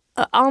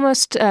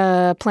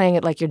playing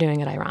it like you're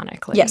doing it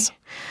ironically. Yes.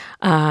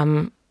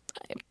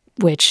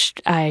 Which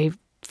I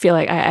feel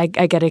like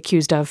I get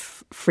accused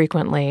of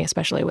frequently,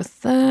 especially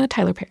with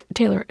Tyler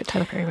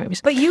Perry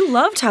movies. But you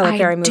love Tyler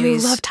Perry movies. I do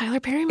love Tyler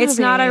Perry movies. It's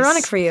not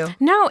ironic for you.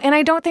 No, and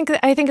I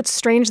think it's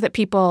strange that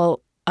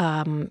people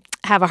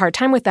have a hard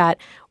time with that,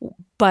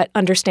 but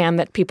understand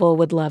that people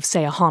would love,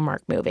 say, a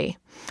Hallmark movie.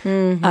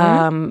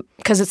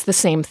 Because it's the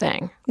same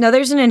thing. No,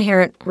 there's an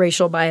inherent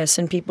racial bias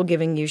in people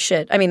giving you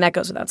shit. I mean, that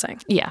goes without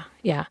saying. Yeah,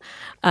 yeah.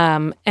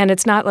 And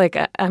it's not like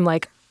I'm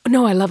like,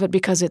 no, I love it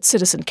because it's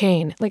Citizen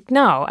Kane. Like,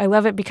 no, I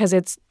love it because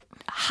it's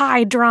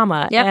high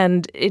drama, yep.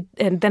 and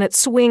then it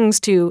swings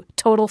to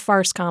total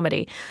farce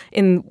comedy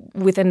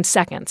within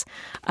seconds.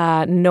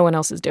 No one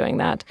else is doing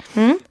that,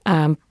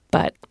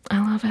 but I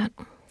love it.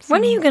 So.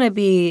 When are you going to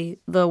be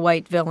the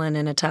white villain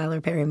in a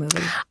Tyler Perry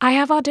movie? I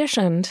have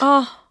auditioned.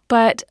 Oh.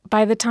 But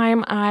by the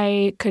time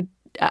I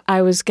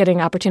was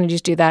getting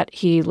opportunities to do that,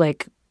 he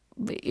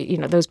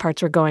those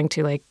parts were going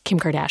to like Kim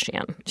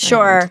Kardashian.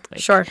 Sure,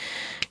 sure.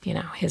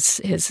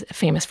 His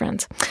famous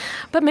friends.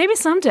 But maybe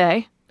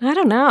someday, I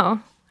don't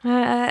know.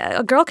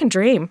 A girl can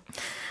dream.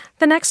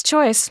 The next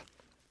choice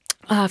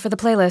for the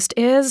playlist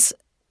is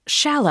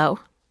 "Shallow"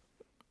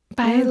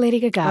 by Lady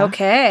Gaga.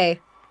 Okay.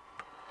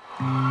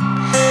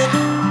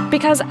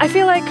 Because I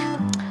feel like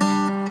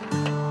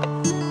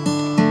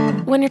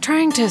when you're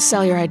trying to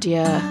sell your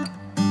idea,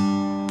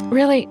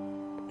 really,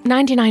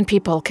 99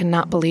 people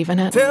cannot believe in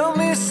it. Tell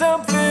me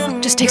something.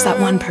 Just takes that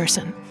one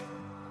person.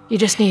 You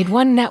just need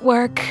one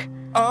network,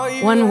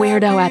 one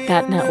weirdo at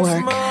that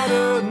network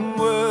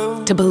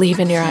to believe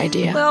in your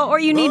idea. Well, or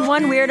you need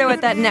one weirdo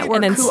at that network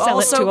and then who sell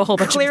also it to a whole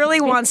bunch clearly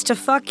of wants to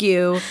fuck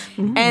you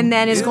and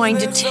then is going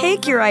to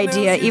take your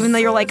idea even though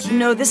you're like,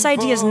 no, this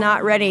idea is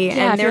not ready.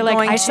 Yeah, and they're like,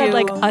 going I said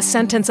like a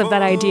sentence of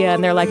that idea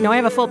and they're like, no, I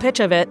have a full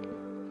pitch of it.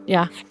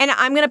 Yeah. And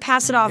I'm going to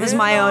pass it off as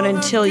my own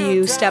until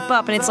you step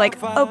up. And it's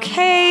like,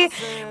 okay,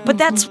 but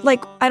that's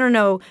like, I don't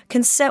know,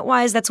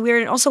 consent-wise, that's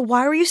weird. And also,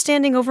 why were you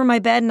standing over my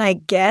bed and I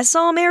guess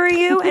I'll marry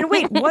you? And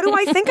wait, what do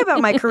I think about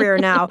my career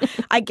now?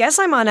 I guess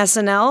I'm on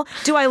SNL.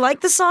 Do I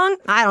like the song?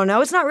 I don't know.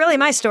 It's not really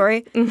my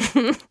story.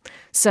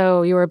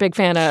 So you were a big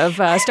fan of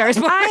Stars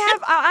Born?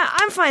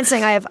 I'm fine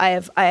saying I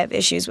have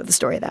issues with the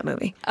story of that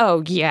movie.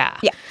 Oh, yeah.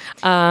 Yeah.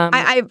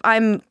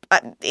 I'm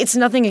it's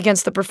nothing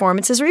against the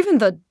performances or even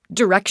the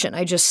direction.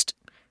 I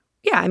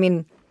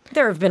mean,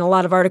 there have been a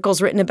lot of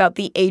articles written about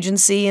the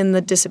agency and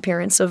the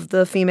disappearance of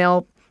the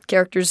female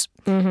characters,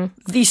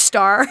 the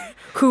star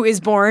who is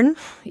born.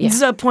 Yeah.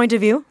 It's a point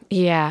of view.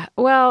 Yeah.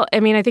 Well,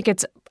 I mean, I think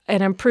it's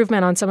an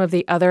improvement on some of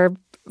the other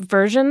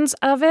versions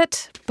of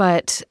it,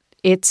 but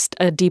it's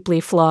a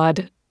deeply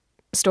flawed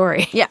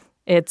story. Yeah.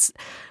 It's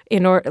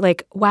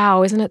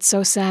wow, isn't it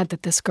so sad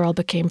that this girl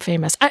became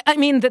famous? I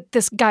mean that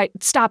this guy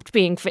stopped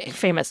being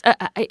famous. No,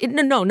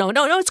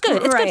 it's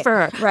good. It's good for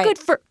her. Right.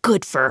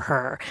 Good for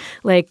her.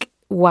 Like,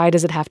 why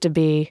does it have to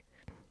be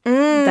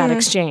that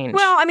exchange?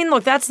 Well, I mean,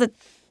 look, that's the.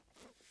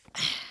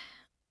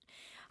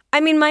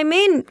 I mean, my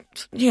main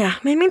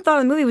thought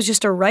of the movie was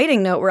just a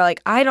writing note where,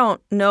 like, I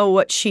don't know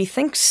what she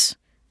thinks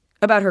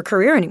about her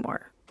career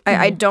anymore.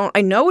 I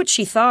know what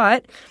she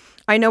thought.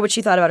 I know what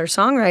she thought about her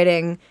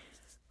songwriting.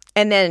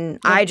 And then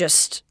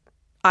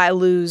I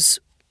lose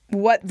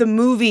what the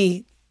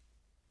movie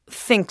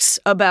thinks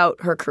about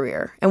her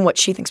career and what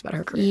she thinks about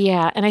her career.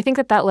 Yeah, and I think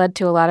that led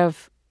to a lot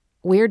of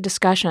weird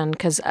discussion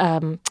because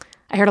I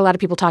heard a lot of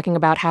people talking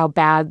about how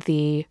bad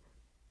the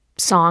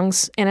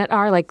songs in it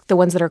are, like the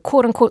ones that are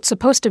quote unquote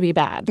supposed to be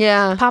bad.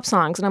 Yeah. Pop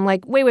songs. And I'm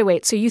like,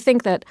 wait. So you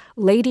think that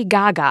Lady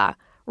Gaga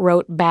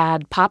wrote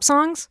bad pop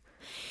songs?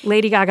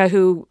 Lady Gaga,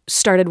 who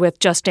started with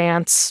Just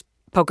Dance,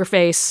 Poker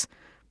Face,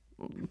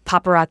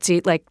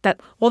 Paparazzi, like that.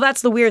 Well,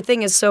 that's the weird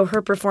thing is, so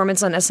her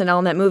performance on SNL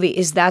in that movie,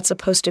 is that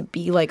supposed to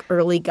be like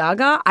early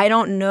Gaga? I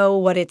don't know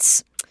what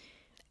it's...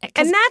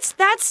 And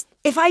that's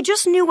if I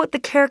just knew what the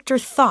character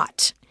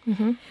thought.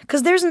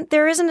 Because there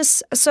isn't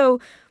a... So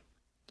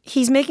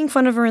he's making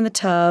fun of her in the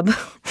tub.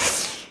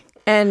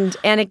 and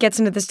it gets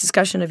into this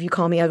discussion of you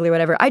call me ugly or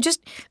whatever.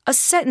 A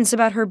sentence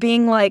about her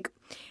being like,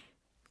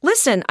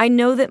 listen, I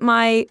know that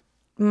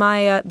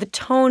the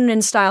tone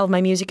and style of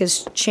my music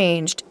has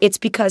changed. It's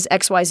because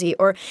XYZ.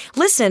 Or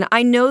listen,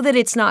 I know that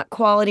it's not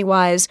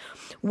quality-wise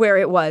where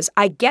it was.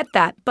 I get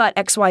that, but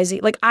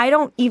XYZ. Like, I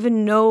don't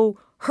even know,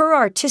 her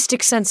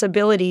artistic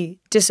sensibility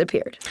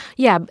disappeared.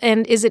 Yeah,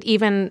 and is it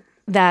even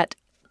that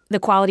the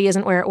quality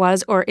isn't where it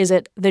was, or is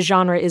it the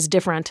genre is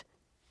different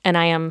and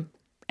I am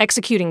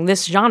executing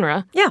this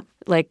genre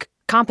like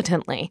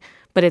competently,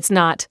 but it's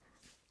not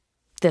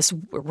this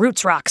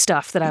roots rock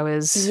stuff that I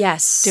was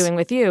doing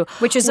with you.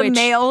 Which is a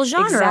male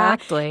genre.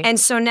 Exactly. And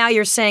so now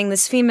you're saying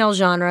this female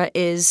genre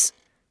is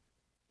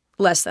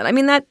less than. I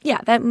mean, that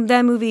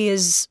movie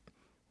is,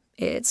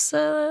 it's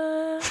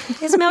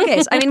male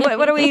gaze. I mean,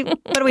 what are we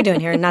doing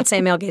here? Not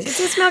saying male gaze.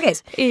 It's male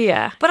gaze.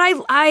 Yeah. But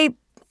I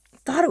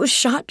thought it was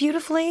shot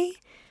beautifully.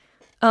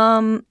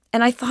 And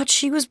I thought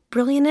she was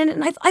brilliant in it.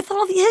 And I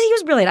thought he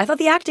was brilliant. I thought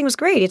the acting was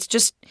great. It's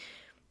just,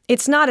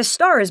 it's not A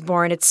Star Is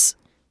Born. It's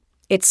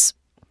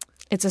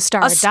a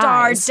star dies.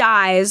 Star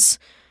dies.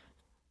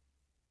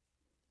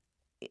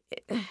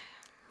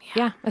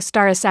 Yeah, a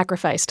star is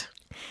sacrificed.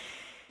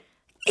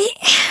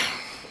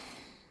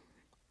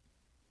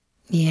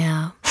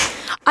 Yeah.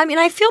 I mean,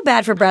 I feel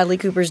bad for Bradley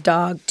Cooper's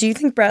dog. Do you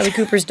think Bradley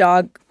Cooper's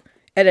dog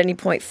at any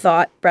point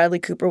thought Bradley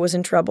Cooper was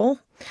in trouble?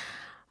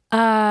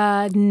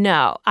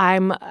 No.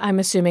 I'm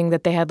assuming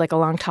that they had like a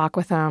long talk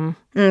with him.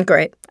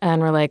 Great.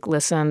 And were like,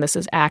 listen, this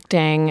is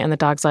acting. And the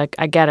dog's like,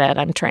 I get it.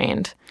 I'm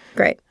trained.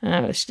 Great.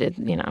 Just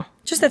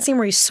that scene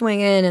where he's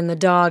swinging and the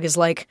dog is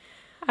like,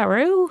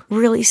 Aru.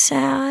 Really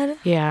sad.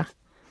 Yeah.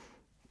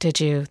 Did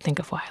you think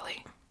of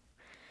Wiley?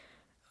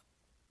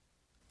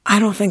 I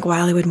don't think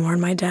Wiley would mourn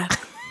my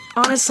death.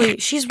 Honestly,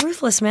 she's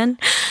ruthless, man.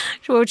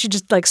 Would she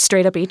just like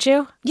straight up eat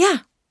you? Yeah.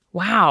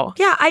 Wow.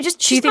 Yeah,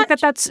 Do you think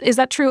is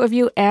that true of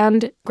you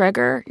and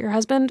Gregor, your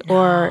husband?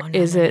 No,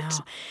 is it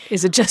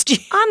just you?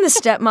 I'm the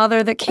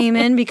stepmother that came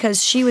in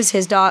because she was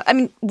his dog. I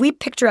mean, we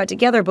picked her out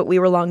together, but we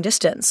were long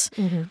distance.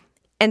 Mm-hmm.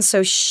 And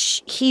so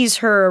he's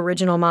her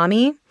original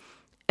mommy.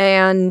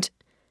 And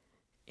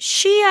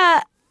she,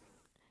 I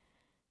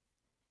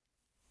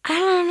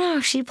don't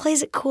know, she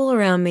plays it cool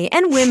around me.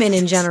 And women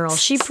in general.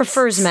 She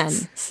prefers men.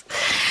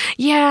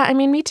 Yeah, I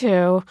mean, me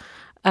too.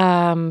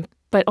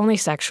 But only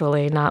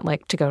sexually, not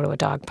like to go to a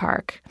dog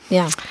park.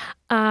 Yeah.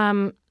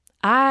 I've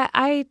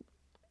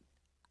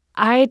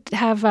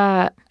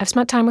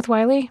spent time with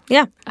Wiley.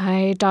 Yeah.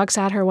 I dog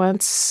sat her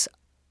once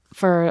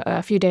for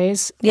a few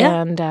days.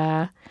 Yeah.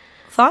 And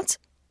thoughts?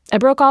 I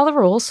broke all the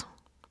rules.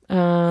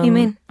 You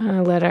mean?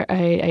 I let her.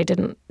 I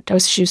didn't.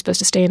 She was supposed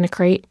to stay in a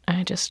crate.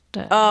 I just.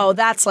 Oh,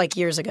 that's like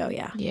years ago.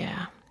 Yeah.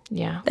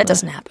 Yeah. That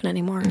doesn't happen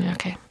anymore.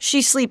 Okay.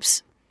 She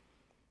sleeps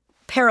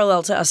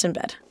parallel to us in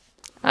bed.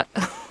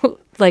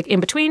 Like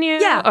in between you?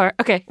 Yeah. Or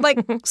okay. Like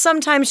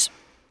sometimes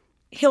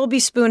he'll be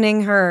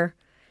spooning her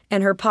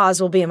and her paws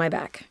will be in my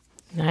back.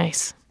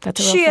 Nice. That's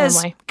a real family. She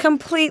has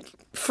complete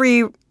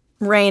free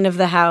reign of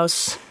the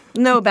house.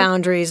 No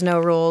boundaries, no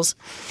rules.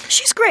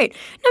 She's great.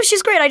 No,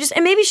 she's great.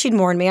 And maybe she'd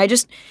mourn me.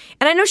 And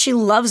I know she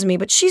loves me,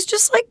 but she's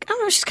just like, I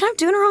don't know, she's kind of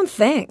doing her own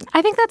thing.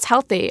 I think that's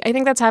healthy. I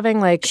think that's having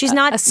like she's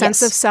not a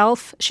sense of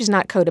self. She's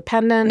not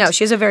codependent. No,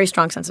 she has a very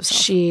strong sense of self.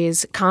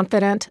 She's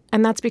confident,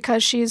 and that's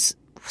because she's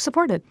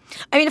supported.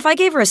 I mean, if I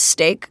gave her a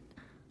steak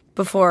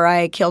before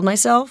I killed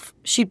myself,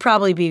 she'd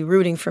probably be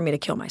rooting for me to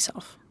kill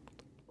myself.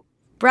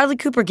 Bradley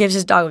Cooper gives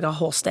his dog like a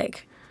whole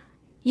steak.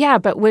 Yeah,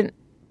 but wouldn't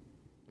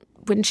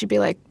she be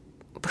like,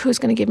 who's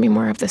going to give me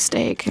more of the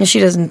steak? And she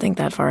doesn't think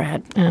that far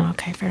ahead. Oh,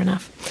 okay, fair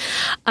enough.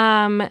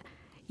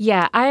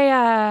 Yeah,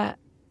 I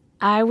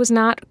was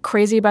not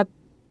crazy about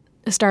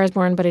A Star Is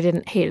Born, but I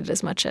didn't hate it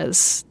as much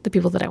as the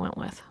people that I went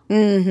with.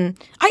 Mm-hmm.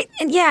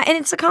 And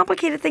it's a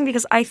complicated thing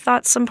because I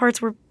thought some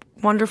parts were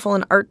wonderful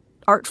and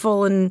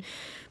artful and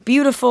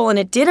beautiful, and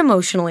it did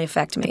emotionally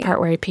affect me. The part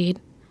where he peed.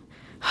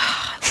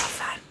 I love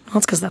that. Well,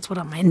 it's because that's what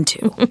I'm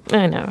into.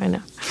 I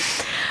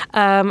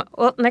know.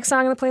 Well, next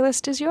song on the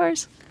playlist is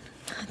yours.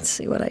 Let's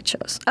see what I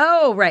chose.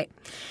 Oh, right.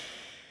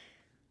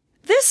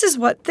 This is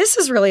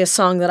really a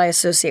song that I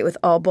associate with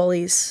all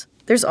bullies.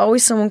 There's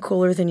Always Someone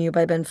Cooler Than You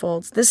by Ben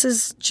Folds. This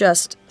is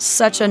just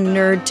such a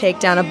nerd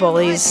takedown of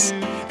bullies.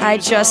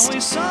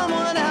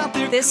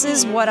 This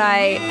is what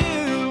I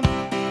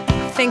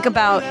think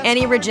about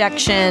any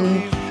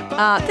rejection.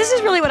 This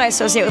is really what I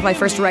associate with my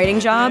first writing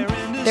job.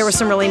 there were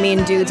some really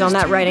mean dudes on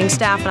that writing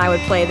staff, and I would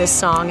play this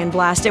song and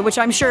blast it, which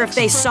I'm sure if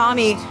they saw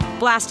me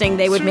blasting,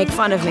 they would make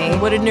fun of me.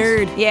 What a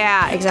nerd.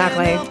 Yeah,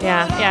 exactly.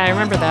 Yeah, I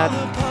remember that.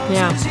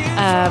 Yeah.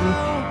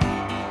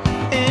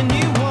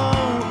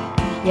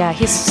 Yeah,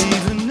 he's...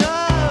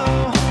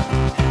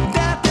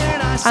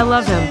 I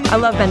love him. I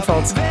love Ben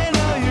Folds.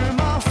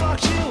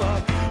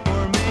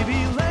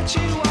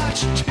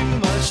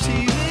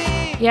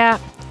 Yeah,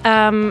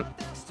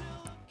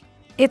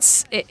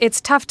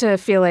 it's tough to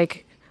feel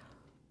like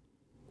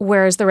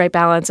where's the right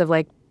balance of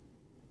like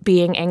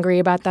being angry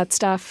about that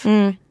stuff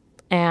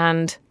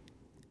and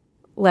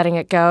letting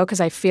it go,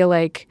 because I feel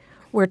like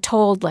we're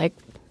told like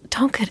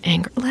don't get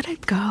angry, let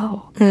it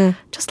go,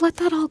 just let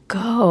that all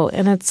go,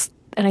 and I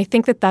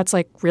think that that's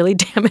like really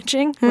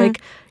damaging. Like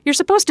you're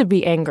supposed to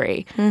be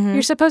angry,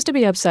 you're supposed to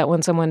be upset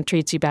when someone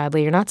treats you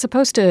badly. You're not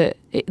supposed to.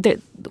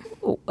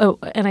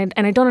 And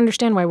I don't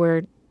understand why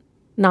we're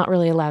not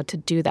really allowed to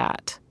do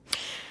that.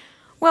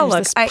 Well,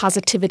 there's look, this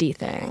positivity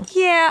thing.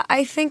 Yeah,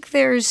 I think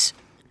in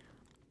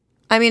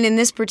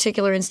this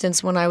particular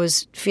instance, when I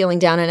was feeling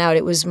down and out,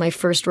 it was my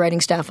first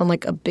writing staff on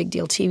like a big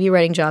deal TV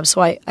writing job.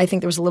 So I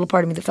think there was a little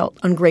part of me that felt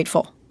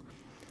ungrateful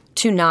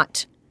to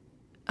not,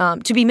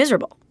 to be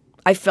miserable.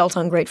 I felt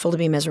ungrateful to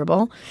be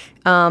miserable.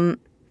 And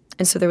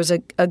so there was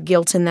a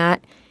guilt in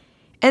that.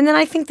 And then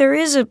I think there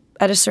is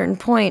at a certain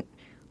point,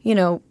 you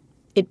know,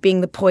 it being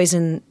the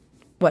poison,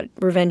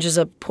 revenge is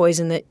a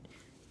poison that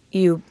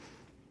you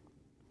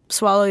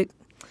swallow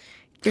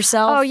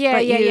yourself. Oh yeah.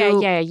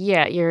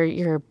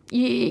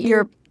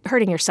 You're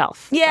hurting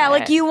yourself. Yeah,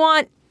 like you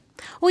want.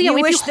 Well, yeah, you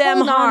if wish you them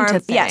hold harm. on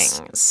to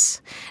things.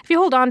 Yes. If you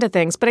hold on to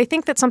things, but I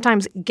think that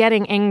sometimes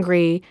getting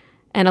angry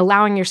and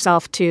allowing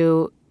yourself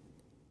to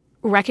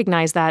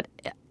recognize that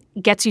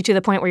gets you to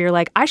the point where you're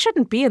like, I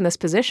shouldn't be in this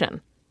position.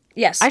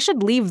 Yes. I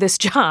should leave this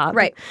job.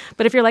 Right.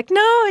 But if you're like,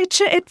 no, it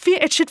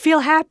should feel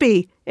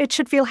happy. It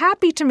should feel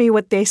happy to me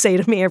what they say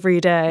to me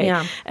every day.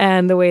 Yeah.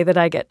 And the way that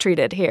I get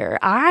treated here.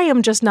 I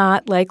am just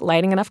not like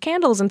lighting enough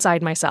candles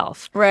inside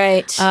myself.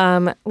 Right.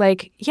 Throw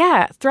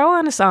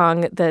on a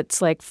song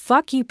that's like,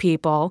 fuck you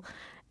people,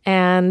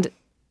 and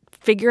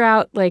figure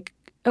out like,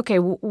 okay,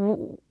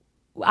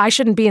 I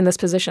shouldn't be in this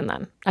position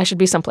then. I should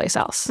be someplace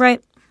else.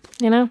 Right.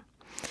 You know?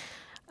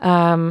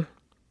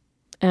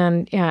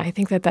 And yeah, I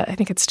think I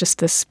think it's just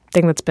this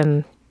thing that's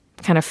been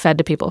kind of fed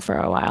to people for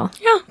a while.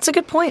 Yeah, it's a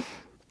good point.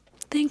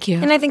 Thank you.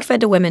 And I think fed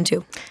to women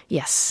too.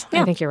 Yes,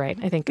 Yeah. I think you're right.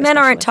 I think Men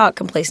aren't taught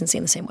complacency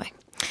in the same way.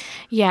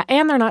 Yeah,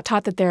 and they're not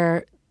taught that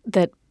their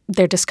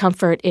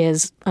discomfort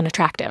is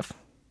unattractive.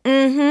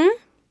 Mm-hmm.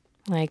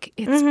 Like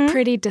it's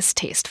pretty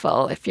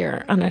distasteful if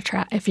you're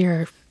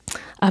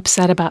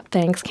upset about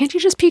things. Can't you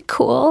just be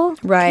cool?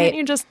 Right. Can't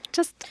you just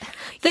that's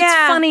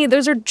funny.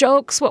 Those are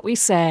jokes, what we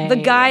say. The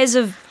guise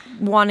of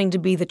wanting to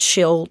be the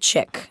chill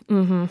chick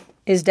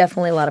is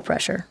definitely a lot of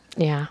pressure.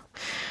 Yeah.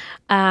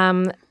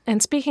 And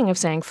speaking of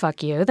saying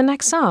fuck you, the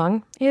next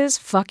song is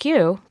Fuck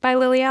You by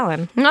Lily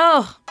Allen.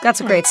 Oh,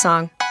 that's a great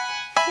song.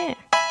 Yeah.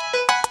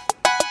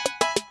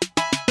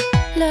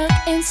 Look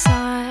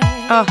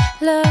inside,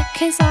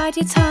 look inside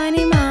your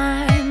tiny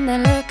mind,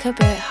 then look a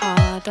bit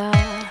harder,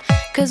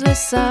 'cause we're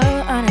so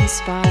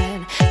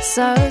uninspired,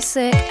 so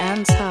sick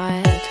and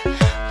tired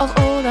of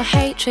all the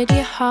hatred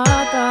you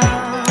harbor.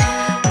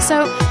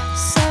 So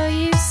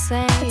you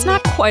say it's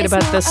not quite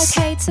about not this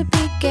okay to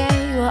be gay,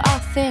 well I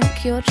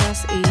think you're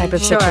just evil. type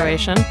of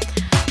situation.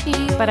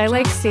 But I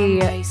like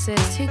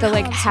the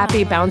like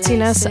happy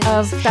bounciness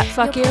of that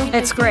fuck you.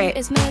 It's great.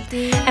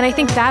 And I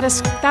think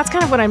that's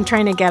kind of what I'm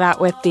trying to get at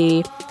with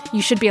the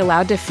you should be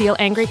allowed to feel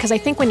angry, because I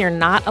think when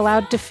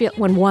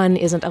when one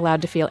isn't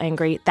allowed to feel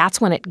angry, that's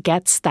when it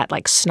gets that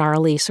like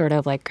snarly sort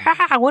of like,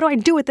 what do I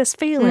do with this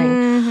feeling?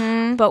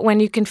 Mm-hmm. But when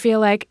you can feel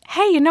like,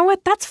 hey, you know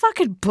what? That's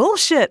fucking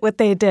bullshit what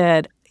they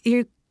did.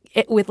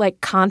 With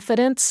like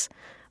confidence,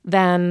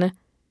 then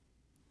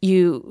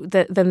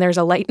then there's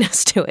a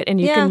lightness to it, and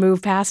you can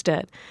move past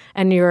it,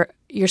 and you're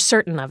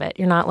certain of it.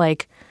 You're not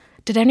like,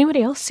 did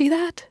anybody else see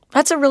that?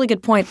 That's a really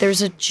good point.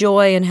 There's a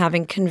joy in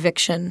having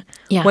conviction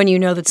when you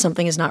know that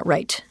something is not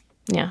right.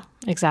 Yeah,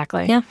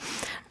 exactly. Yeah.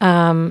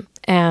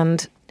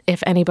 And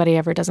if anybody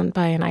ever doesn't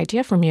buy an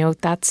idea from you,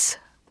 that's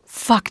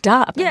fucked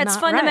up. Yeah, it's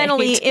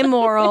fundamentally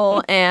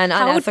immoral and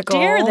unethical.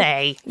 How dare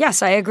they?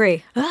 Yes, I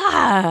agree.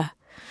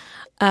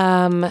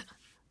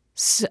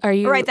 So are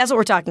you right? That's what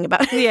we're talking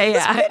about.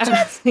 Yeah.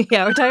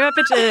 Yeah, we're talking about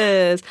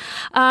pitches.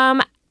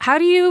 How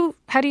do you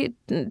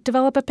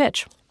develop a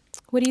pitch?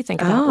 What do you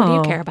think about? What do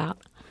you care about?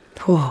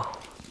 Oh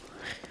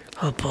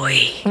boy.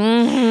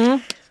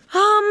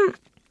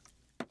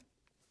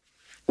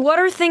 What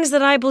are things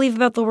that I believe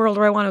about the world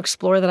or I want to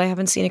explore that I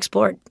haven't seen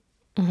explored?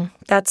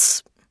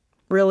 That's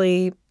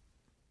really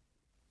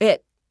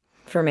it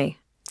for me.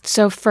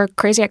 So for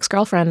Crazy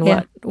Ex-Girlfriend,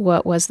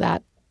 what was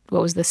that?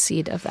 What was the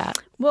seed of that?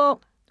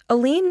 Well,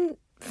 Aline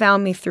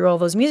found me through all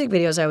those music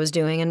videos I was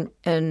doing,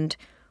 and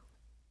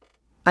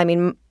I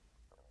mean,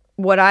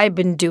 what I'd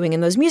been doing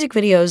in those music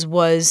videos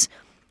was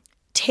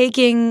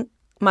taking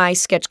my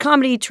sketch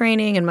comedy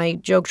training and my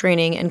joke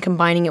training and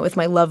combining it with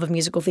my love of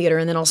musical theater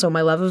and then also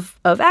my love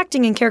of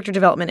acting and character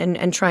development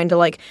and trying to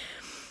like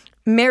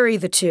marry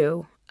the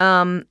two.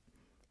 And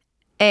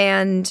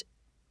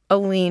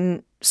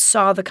Aline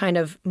saw the kind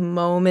of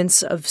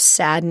moments of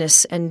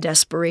sadness and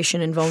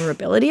desperation and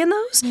vulnerability in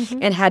those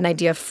and had an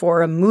idea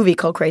for a movie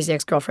called Crazy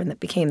Ex-Girlfriend that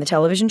became the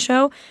television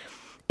show.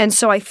 And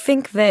so I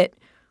think that,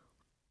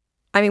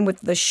 I mean,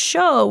 with the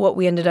show, what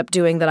we ended up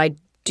doing that I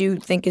do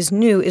think is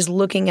new is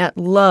looking at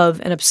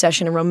love and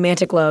obsession and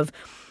romantic love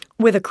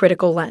with a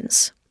critical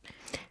lens.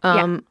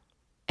 And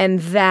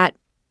that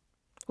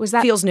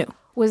feels new.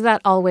 Was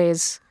that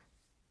always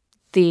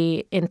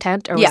the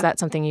intent, or was that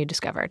something you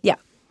discovered? Yeah.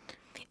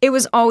 It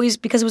was always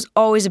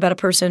about a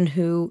person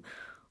who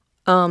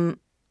had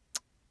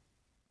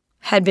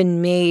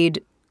been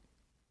made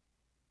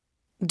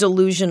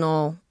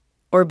delusional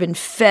or been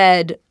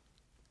fed,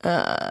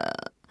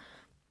 had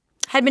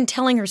been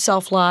telling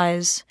herself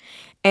lies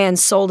and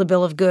sold a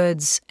bill of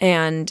goods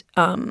and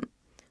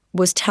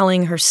was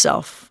telling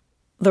herself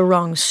the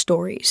wrong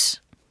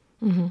stories.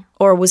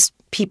 Or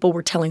people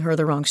were telling her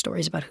the wrong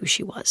stories about who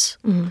she was.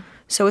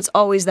 So it was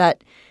always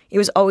that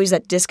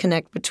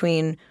disconnect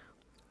between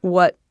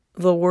what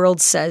the world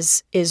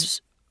says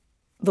is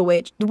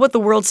what the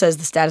world says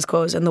the status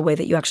quo is and the way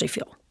that you actually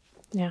feel.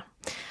 Yeah.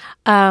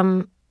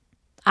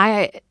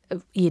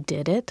 You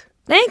did it.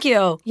 Thank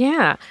you.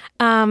 Yeah.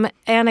 And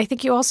I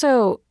think you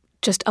also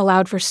just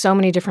allowed for so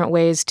many different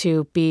ways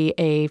to be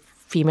a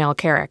female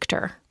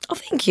character. Oh,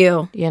 thank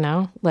you. You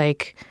know,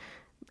 like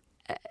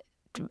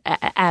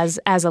as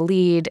a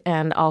lead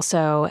and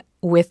also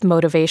with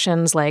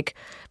motivations, like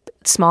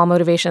small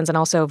motivations and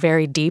also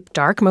very deep,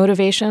 dark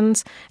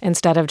motivations,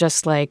 instead of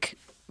just like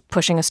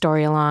pushing a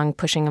story along,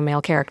 pushing a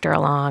male character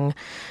along,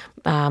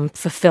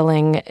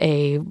 fulfilling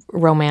a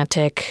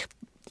romantic,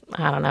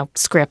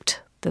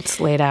 script that's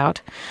laid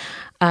out.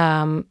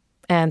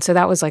 And so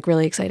that was like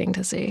really exciting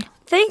to see.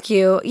 Thank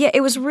you. Yeah,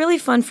 it was really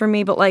fun for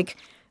me, but like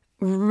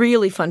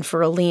really fun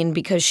for Aline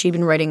because she'd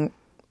been writing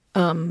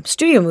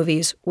studio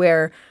movies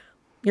where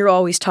you're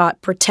always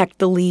taught protect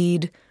the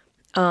lead,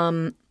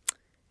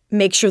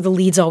 make sure the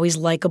lead's always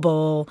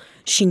likable.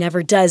 She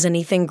never does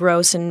anything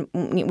gross. And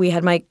we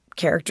had my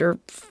character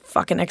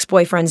fucking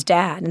ex-boyfriend's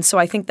dad. And so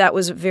I think that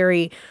was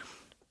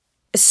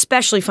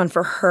especially fun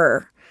for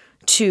her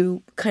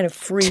to kind of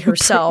free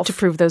herself. To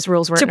prove those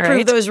rules weren't right. To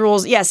prove those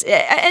rules, yes.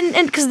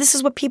 And because this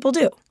is what people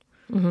do.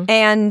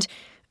 And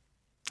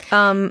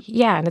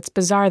and it's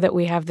bizarre that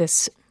we have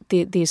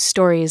these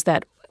stories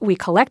that we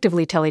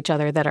collectively tell each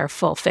other that are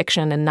full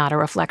fiction and not a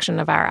reflection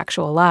of our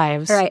actual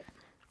lives. Right.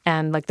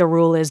 And like the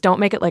rule is don't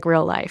make it like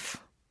real life.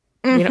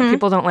 You know,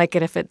 people don't like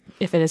it if it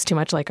is too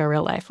much like our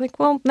real life. Like,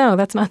 well, no,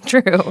 that's not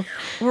true.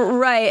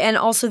 Right. And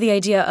also the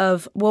idea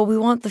of, well, we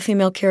want the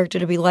female character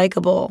to be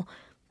likable.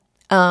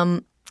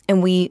 And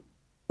we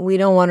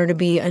don't want her to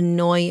be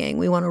annoying.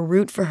 We want to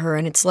root for her.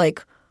 And it's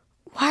like,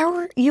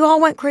 you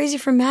all went crazy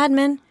for Mad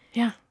Men?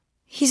 Yeah.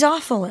 He's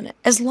awful in it.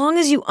 As long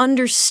as you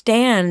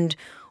understand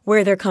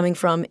where they're coming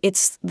from,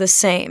 it's the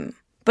same.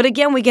 But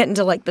again, we get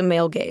into like the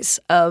male gaze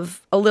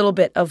of a little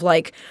bit of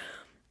like,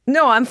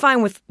 no, I'm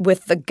fine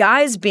with the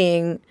guys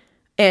being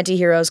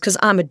anti-heroes because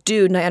I'm a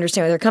dude and I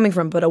understand where they're coming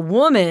from. But a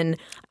woman,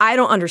 I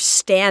don't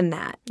understand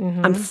that.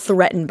 I'm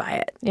threatened by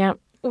it. Yeah.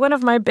 One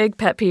of my big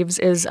pet peeves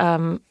is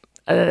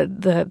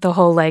the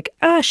whole like,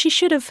 she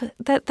should have,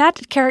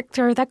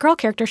 that girl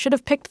character should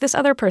have picked this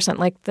other person.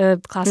 Like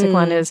the classic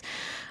one is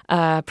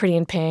Pretty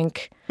in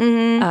Pink.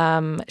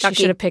 She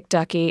should have picked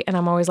Ducky. And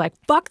I'm always like,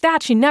 fuck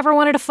that. She never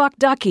wanted to fuck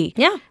Ducky.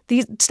 Yeah.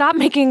 Stop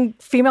making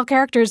female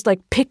characters like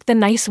pick the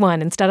nice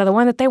one instead of the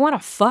one that they want to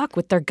fuck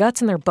with their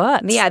guts and their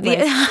butts. Yeah.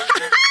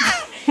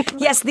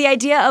 Yes, the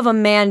idea of a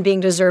man being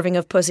deserving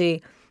of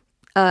pussy,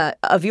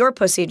 of your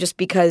pussy just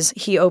because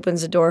he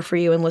opens a door for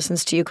you and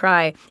listens to you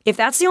cry. If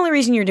that's the only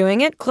reason you're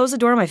doing it, close the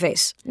door in my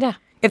face. Yeah.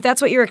 If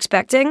that's what you're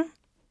expecting,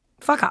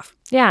 fuck off.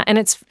 Yeah, and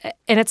it's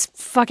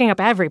fucking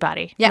up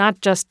everybody, not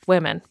just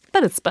women,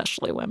 but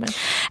especially women.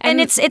 And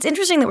it's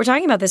interesting that we're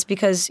talking about this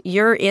because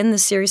you're in the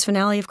series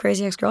finale of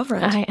Crazy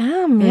Ex-Girlfriend. I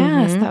am,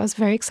 yes. That was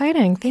very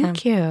exciting.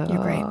 Thank you.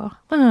 You're great.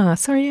 Oh,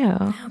 so are you.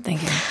 Oh,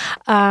 thank you.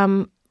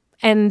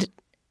 And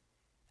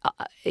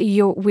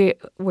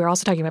we're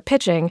also talking about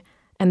pitching,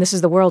 and this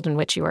is the world in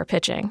which you are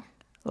pitching,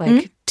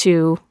 like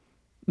to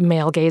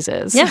male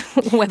gazes,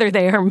 whether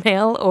they are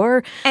male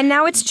or and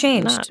now it's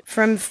changed not.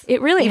 From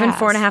it really even has.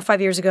 4.5, 5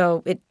 years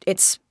ago.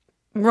 It's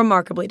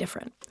remarkably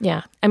different.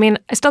 Yeah, I mean,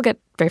 I still get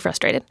very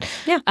frustrated.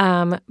 Yeah,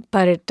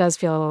 but it does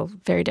feel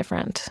very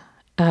different.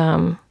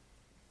 And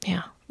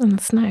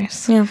it's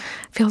nice. Yeah,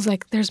 feels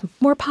like there's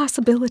more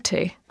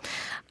possibility.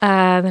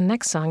 The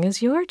next song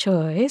is your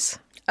choice.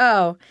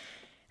 Oh,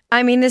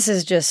 I mean, this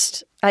is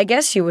just. I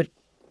guess you would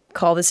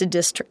call this a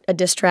diss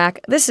track.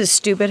 This is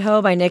Stupid Ho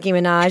by Nicki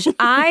Minaj.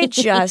 I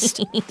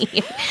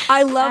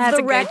love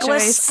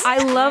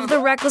the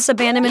reckless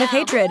abandonment of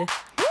hatred.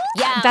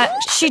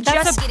 She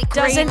just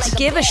doesn't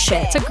give a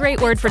shit. It's a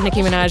great word for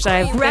Nicki Minaj.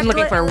 I've been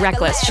looking for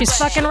reckless. She's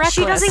fucking reckless.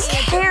 She doesn't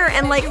care.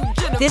 And like,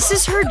 this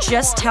is her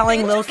just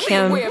telling Lil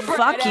Kim,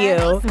 fuck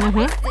you.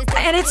 Mm-hmm.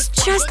 And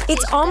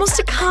it's almost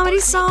a comedy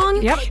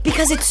song. Yep.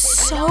 Because it's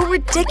so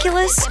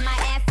ridiculous.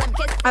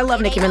 I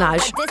love Nicki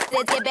Minaj.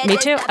 Me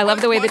too. I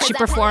love the way that she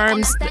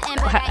performs,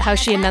 how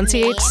she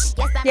enunciates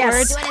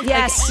words.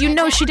 Yes. Like, you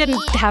know, she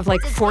didn't have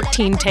like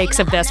 14 takes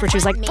of this where she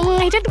was like,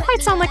 I didn't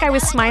quite sound like I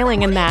was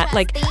smiling in that.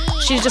 Like,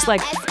 she's just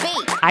like,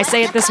 I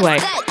say it this way.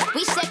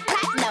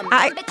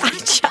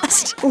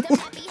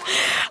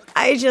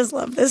 I just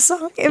love this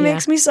song. It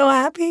makes me so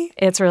happy.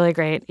 It's really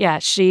great. Yeah,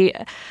 she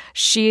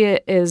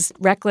is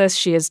reckless.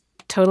 She is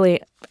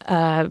totally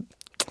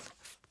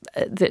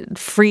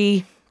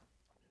free.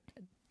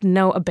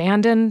 No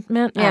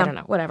abandonment. Yeah. I don't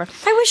know. Whatever.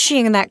 I wish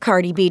she and that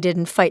Cardi B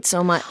didn't fight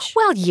so much.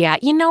 Well, yeah.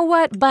 You know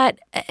what? But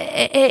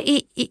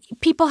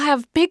people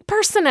have big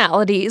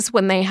personalities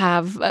when they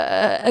have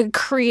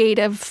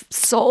creative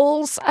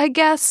souls, I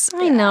guess.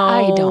 I know.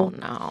 I don't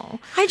know.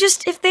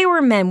 If they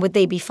were men, would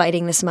they be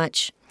fighting this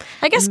much?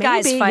 I guess Maybe.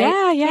 guys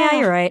fight. Yeah,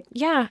 you're right.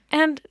 Yeah.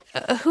 And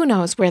who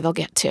knows where they'll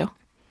get to.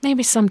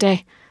 Maybe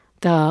someday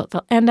they'll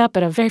end up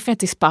at a very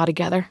fancy spa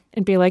together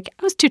and be like,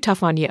 I was too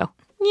tough on you.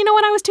 You know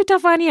what? I was too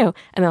tough on you.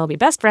 And they'll be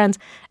best friends,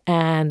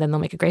 and then they'll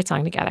make a great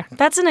song together.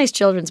 That's a nice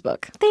children's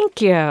book. Thank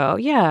you.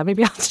 Yeah,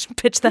 maybe I'll just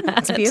pitch that.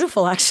 That's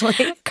beautiful,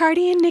 actually.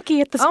 Cardi and Nicki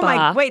at the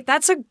spa. Wait,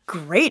 that's a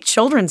great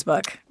children's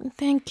book.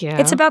 Thank you.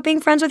 It's about being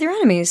friends with your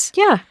enemies.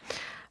 Yeah.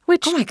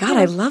 Which, oh my God,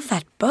 I love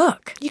that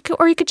book. You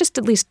could just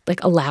at least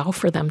like allow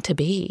for them to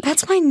be.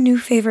 That's my new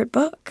favorite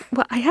book.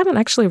 Well, I haven't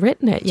actually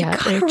written it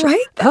yet. You gotta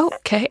write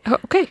that.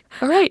 Okay.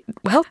 All right.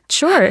 Well,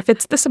 sure. If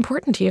it's this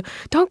important to you,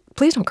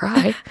 please don't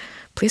cry.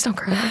 Please don't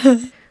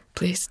cry.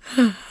 Please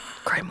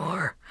cry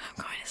more. I'm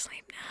going to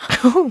sleep now.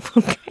 Oh,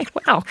 okay.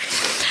 Wow.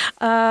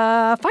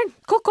 Fine.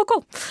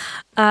 Cool.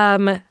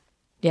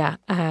 Yeah.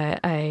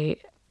 I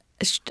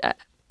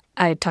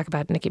talk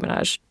about Nicki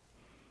Minaj.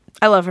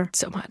 I love her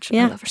so much.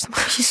 Yeah. I love her so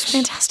much. She's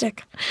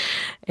fantastic.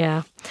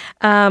 Yeah.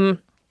 My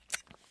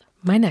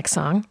next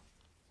song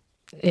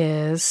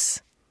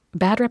is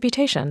Bad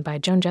Reputation by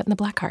Joan Jett and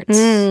the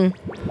Blackhearts.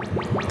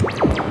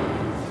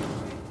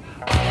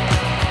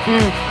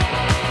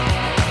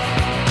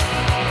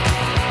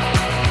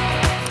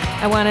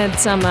 I wanted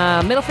some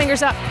middle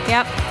fingers up.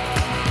 Yep.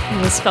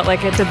 This felt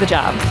like it did the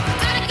job.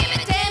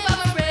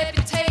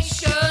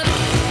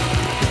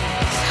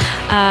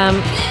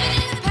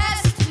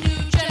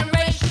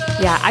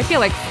 Yeah, I feel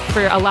like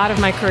for a lot of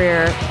my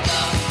career,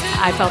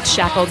 I felt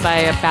shackled by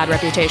a bad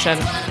reputation.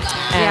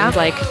 And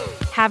like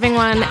having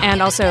one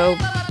and also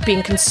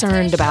being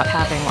concerned about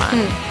having one.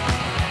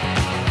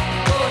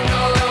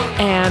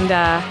 And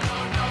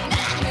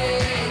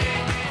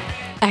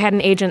I had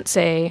an agent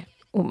say,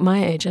 I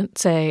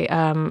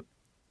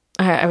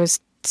was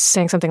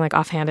saying something like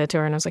offhanded to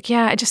her, and I was like,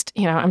 yeah,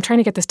 I'm trying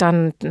to get this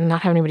done and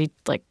not have anybody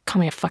like call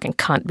me a fucking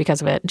cunt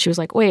because of it. And she was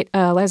like, wait,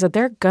 Liza,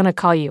 they're gonna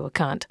call you a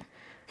cunt.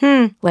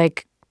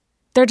 Like,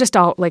 they're just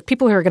all, like,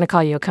 people who are gonna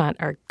call you a cunt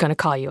are gonna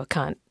call you a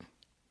cunt,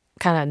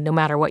 kind of no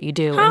matter what you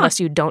do, unless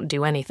you don't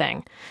do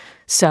anything.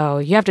 So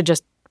you have to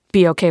just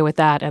be okay with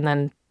that and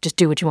then just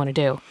do what you want to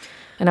do.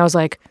 And I was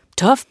like,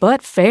 tough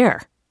but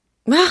fair.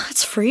 Well,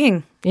 it's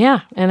freeing.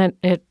 Yeah, and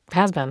it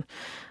has been.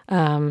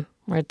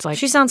 Where it's like,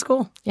 she sounds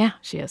cool. Yeah,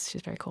 she is.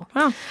 She's very cool.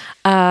 Wow.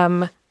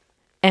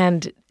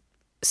 And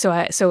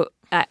so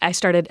I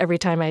started, every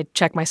time I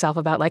check myself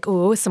about like,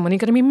 oh, is someone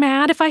going to be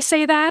mad if I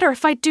say that or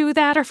if I do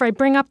that or if I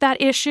bring up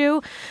that issue?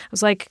 I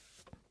was like,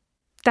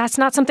 that's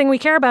not something we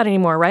care about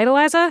anymore, right,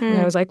 Eliza? And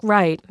I was like,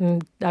 right.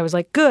 And I was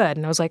like, good.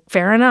 And I was like,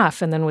 fair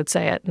enough. And then would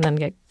say it and then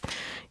get,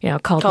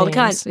 called a names.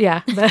 cunt.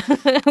 Yeah.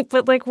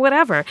 But like,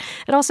 whatever.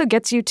 It also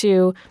gets you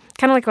to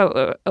kind of like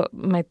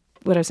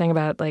what I was saying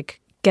about like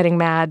getting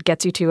mad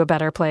gets you to a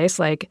better place.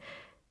 Like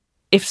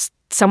if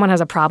someone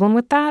has a problem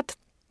with that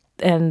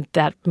and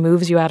that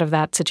moves you out of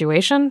that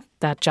situation,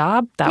 that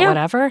job, that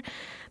whatever,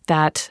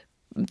 that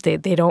they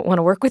don't want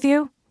to work with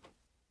you,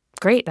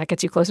 great. That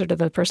gets you closer to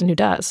the person who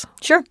does.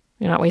 Sure.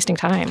 You're not wasting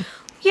time.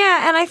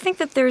 Yeah, and I think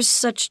that there's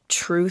such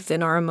truth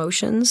in our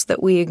emotions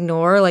that we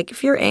ignore. Like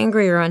if you're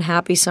angry or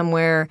unhappy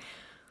somewhere,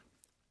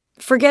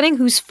 forgetting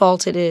whose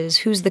fault it is,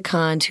 who's the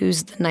cunt,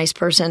 who's the nice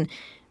person,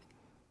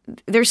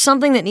 there's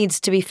something that needs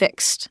to be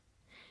fixed.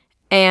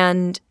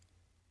 And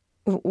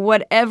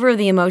whatever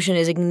the emotion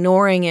is,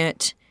 ignoring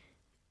it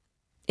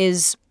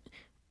is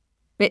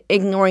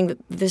ignoring that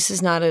this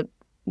is not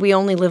we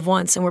only live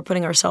once and we're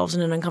putting ourselves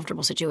in an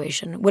uncomfortable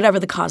situation, whatever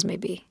the cause may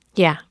be.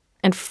 Yeah.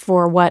 And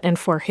for what and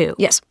for who?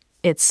 Yes.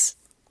 It's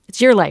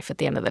your life at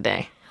the end of the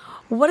day.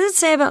 What does it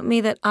say about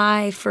me that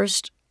I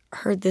first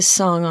heard this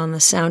song on the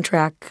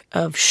soundtrack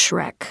of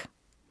Shrek?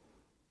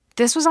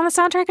 This was on the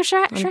soundtrack of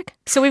Shrek?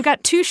 So we've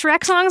got 2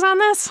 Shrek songs on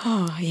this?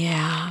 Oh,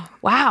 yeah.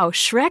 Wow,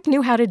 Shrek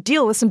knew how to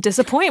deal with some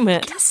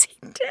disappointment. Yes, he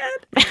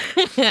did.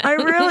 I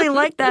really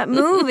like that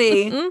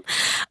movie.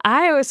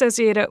 I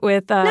associate it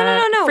with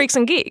no. Freaks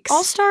and Geeks.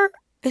 All-Star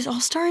Is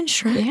All-Star in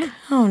Shrek? Yeah.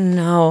 Oh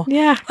no.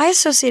 Yeah. I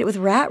associate it with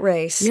Rat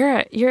Race.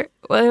 Well,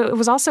 it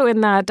was also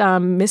in that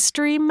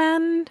Mystery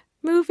Men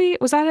movie.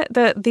 Was that it?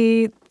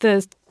 The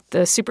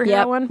superhero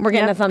Yep. one? We're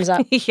getting a thumbs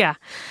up. Yeah.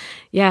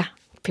 Yeah.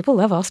 People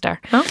love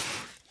All-Star. Huh?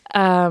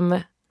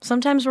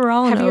 Sometimes we're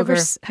all an ogre.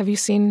 Have you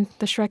seen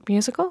the Shrek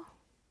musical?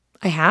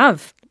 I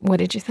have. What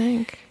did you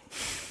think?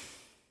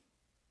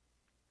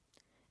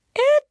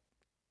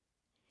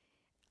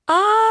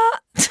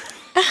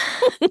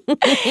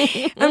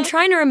 I'm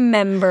trying to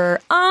remember.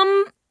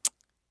 I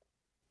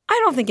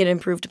don't think it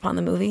improved upon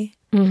the movie.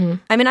 Mm-hmm.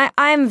 I mean, I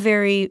am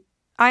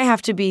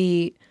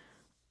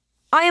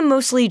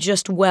mostly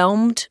just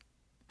whelmed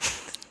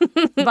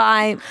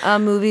by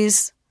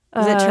movies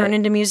that turn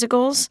into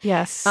musicals.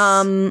 Yes.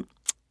 Um,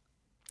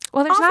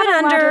 well, there's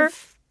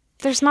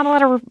not a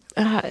lot of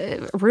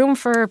room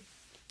for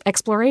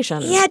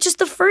exploration. Yeah, just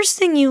the first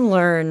thing you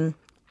learn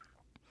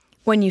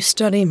when you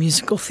study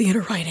musical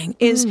theater writing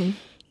is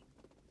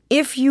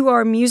if you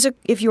are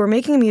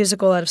making a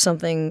musical out of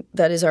something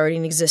that is already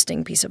an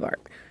existing piece of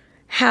art,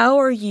 how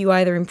are you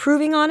either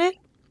improving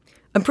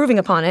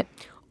upon it,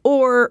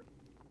 or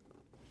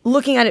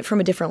looking at it from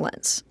a different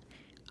lens?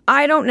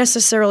 I don't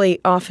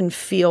necessarily often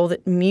feel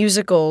that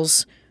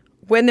musicals,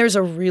 when there's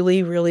a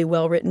really, really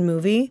well-written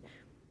movie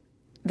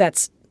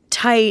that's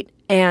tight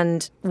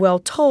and well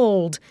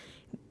told,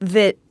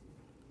 that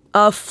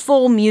a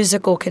full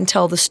musical can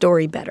tell the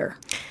story better.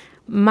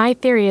 My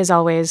theory is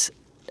always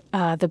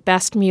the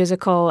best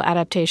musical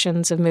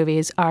adaptations of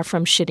movies are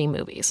from shitty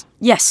movies.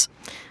 Yes.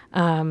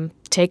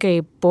 Take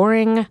a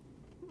boring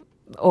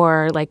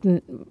or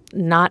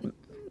not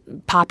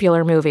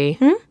popular movie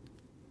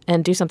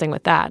and do something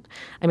with that.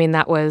 I mean,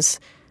 that was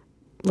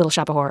Little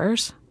Shop of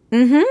Horrors.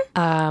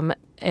 Mm-hmm.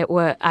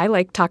 I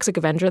like Toxic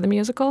Avenger the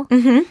musical.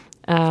 Mm-hmm.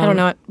 I don't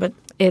know it, but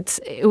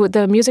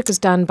the music was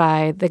done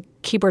by the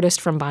keyboardist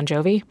from Bon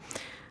Jovi.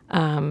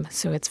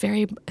 So it's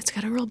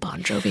got a real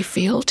Bon Jovi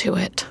feel to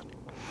it.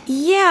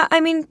 Yeah,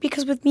 I mean,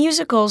 because with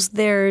musicals,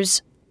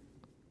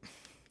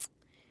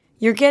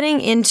 you're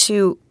getting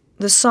into,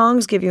 the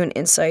songs give you an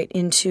insight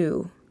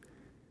into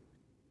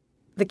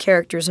the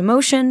character's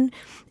emotion,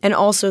 and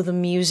also the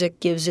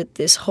music gives it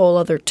this whole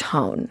other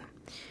tone.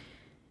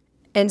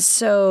 And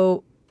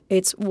so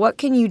it's what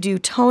can you do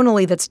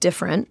tonally that's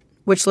different,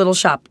 which Little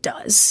Shop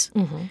does.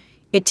 Mm-hmm.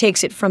 It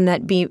takes it from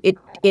that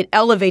it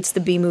elevates the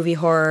B-movie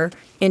horror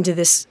into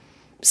this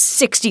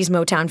 60s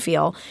Motown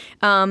feel.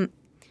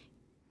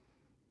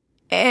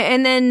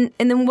 And then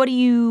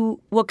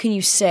what can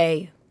you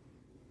say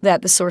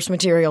that the source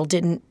material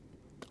didn't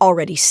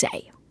already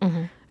say?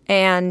 Mm-hmm.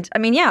 And I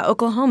mean, yeah,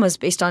 Oklahoma's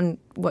based on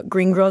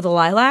Green Grow the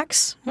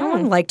Lilacs. No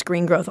one liked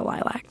Green Grow the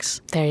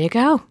Lilacs. There you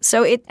go.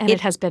 So it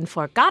has been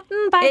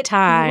forgotten by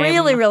time. It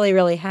really, really,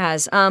 really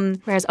has.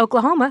 Whereas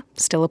Oklahoma,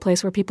 still a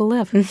place where people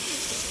live.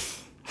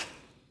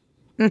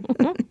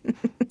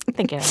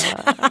 Thank you.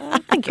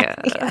 Thank you.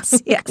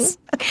 Yes.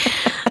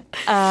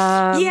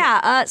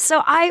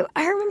 So I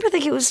remember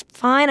thinking it was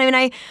fine. I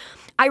mean,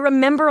 I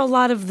remember a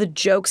lot of the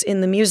jokes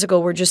in the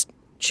musical were just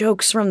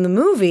jokes from the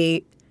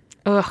movie.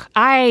 Ugh,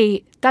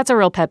 that's a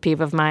real pet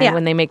peeve of mine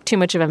when they make too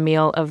much of a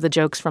meal of the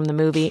jokes from the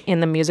movie in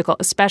the musical,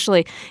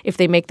 especially if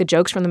they make the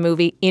jokes from the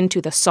movie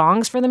into the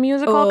songs for the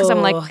musical, because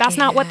I'm like, that's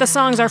not what the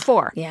songs are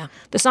for. Yeah.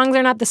 The songs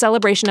are not the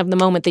celebration of the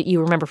moment that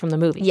you remember from the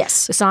movie.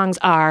 Yes. The songs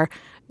are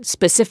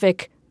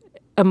specific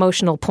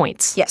emotional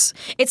points. Yes.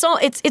 It's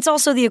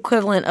also the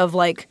equivalent of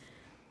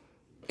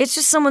it's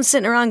just someone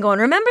sitting around going,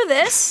 remember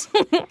this?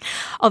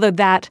 Although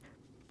that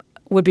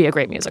would be a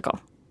great musical.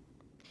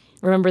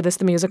 Remember This,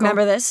 the musical?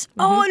 Remember this?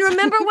 Mm-hmm. Oh, and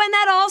remember when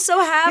that also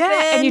happened?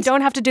 Yeah, and you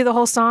don't have to do the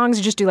whole songs.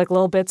 You just do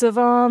little bits of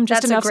them.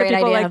 Just That's enough a great so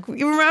people idea.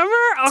 you remember?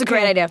 Okay. It's a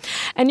great idea.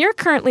 And you're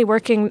currently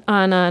working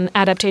on an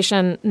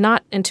adaptation,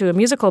 not into a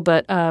musical,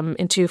 but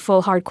into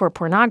full hardcore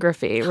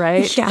pornography,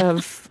 right? Yeah.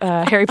 Of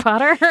Harry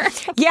Potter?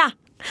 Yeah.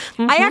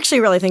 Mm-hmm. I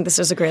actually really think this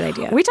is a great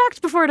idea. We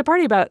talked before at a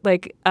party about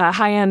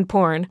high-end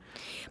porn.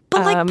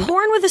 But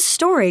porn with a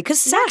story, because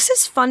sex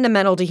is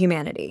fundamental to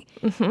humanity.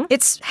 Mm-hmm.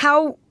 It's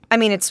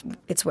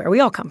it's where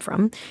we all come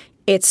from.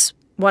 It's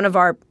one of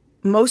our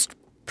most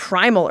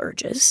primal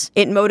urges.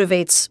 It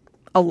motivates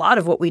a lot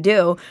of what we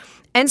do.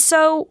 And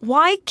so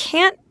why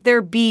can't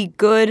there be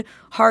good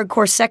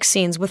hardcore sex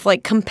scenes with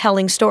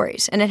compelling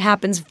stories? And it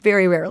happens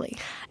very rarely.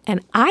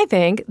 And I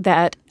think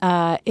that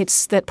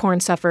it's that porn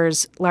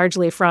suffers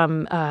largely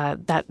from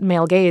that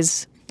male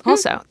gaze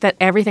also, that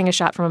everything is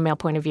shot from a male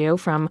point of view,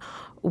 from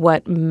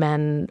what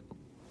men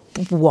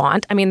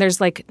want. I mean,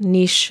 there's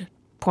niche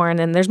porn,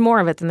 and there's more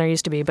of it than there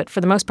used to be. But for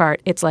the most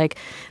part, it's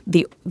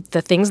the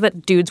things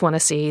that dudes want to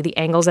see, the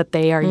angles that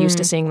they are used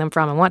to seeing them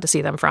from and want to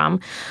see them from.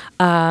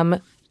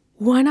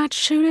 Why not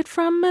shoot it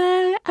from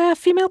a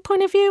female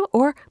point of view,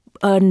 or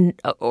I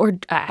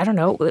don't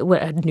know,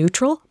 a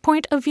neutral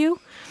point of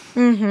view?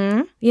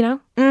 Mm-hmm. You know,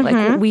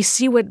 Mm-hmm. We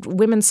see what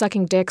women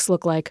sucking dicks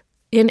look like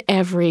in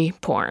every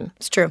porn.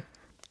 It's true.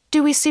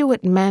 Do we see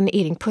what men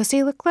eating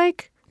pussy look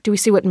like? Do we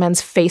see what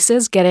men's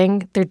faces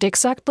getting their dick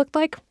sucked look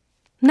like?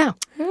 No.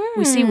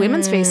 We see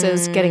women's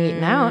faces getting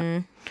eaten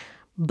out,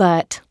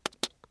 but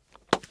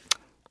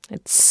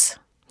it's,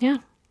 yeah.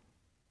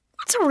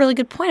 That's a really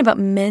good point about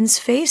men's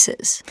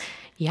faces.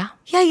 Yeah.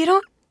 Yeah, you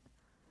don't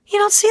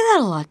see that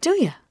a lot,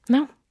 do you?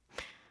 No.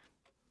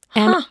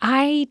 And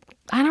I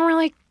don't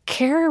really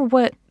care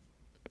what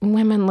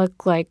women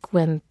look like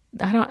when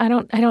I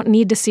don't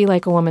need to see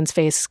like a woman's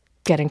face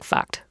getting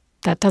fucked.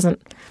 That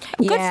doesn't.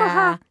 Good for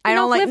her. I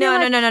don't like. No.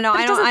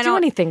 But it doesn't do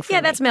anything for me.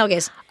 Yeah, that's male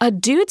gaze. A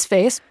dude's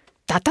face,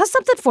 that does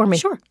something for me.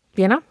 Sure.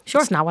 You know?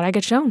 Sure. It's not what I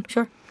get shown.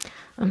 Sure.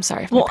 I'm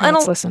sorry if my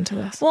parents listen to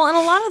this. Well, and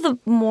a lot of the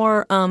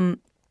more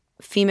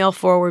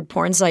female-forward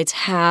porn sites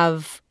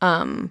have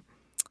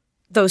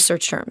those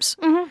search terms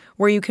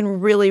where you can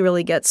really,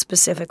 really get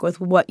specific with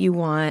what you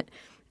want,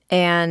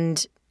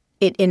 and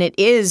it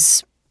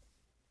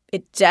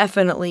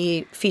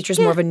definitely features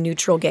more of a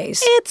neutral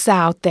gaze. It's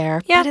out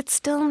there, but it's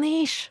still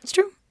niche. It's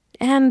true.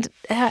 And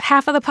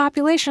half of the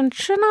population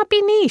should not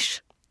be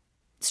niche.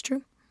 It's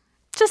true.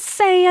 Just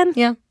saying.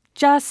 Yeah.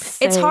 Just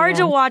saying. It's hard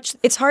to watch.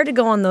 It's hard to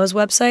go on those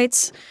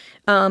websites.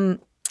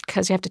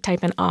 Because you have to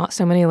type in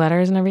so many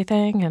letters and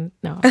everything. And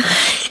no.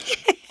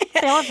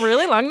 They all have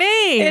really long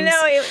names. You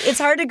know, it's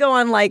hard to go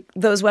on like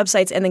those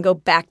websites and then go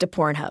back to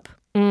Pornhub.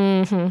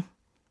 Mm-hmm.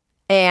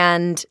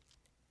 And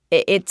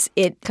it's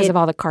because of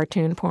all the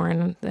cartoon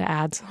porn, the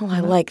ads. Oh,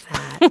 I like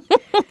that.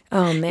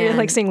 Oh man, you're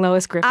like seeing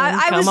Lois Griffin.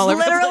 I was all over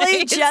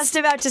literally just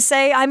about to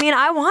say. I mean,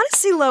 I want to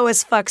see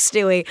Lois fuck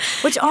Stewie,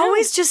 which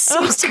always just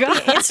seems to be.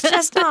 It's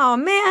just oh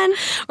man,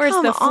 or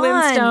it's the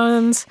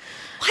Flintstones.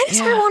 Why does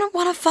everyone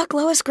want to fuck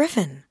Lois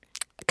Griffin?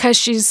 Because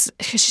she's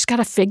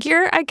got a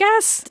figure, I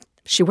guess.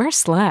 She wears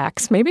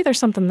slacks. Maybe there's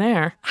something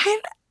there.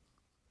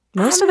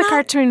 Most of the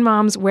cartoon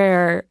moms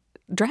wear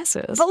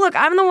dresses. But look,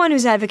 I'm the one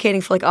who's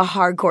advocating for like a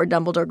hardcore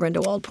Dumbledore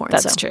Grindelwald porn.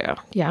 That's true.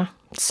 Yeah.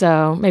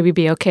 So maybe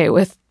be okay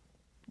with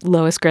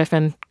Lois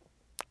Griffin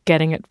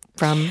getting it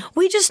from.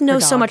 We just know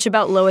so much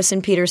about Lois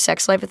and Peter's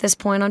sex life at this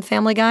point on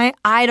Family Guy.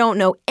 I don't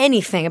know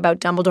anything about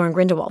Dumbledore and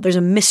Grindelwald. There's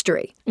a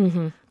mystery.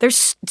 Mm-hmm.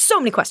 There's so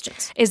many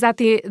questions. Is that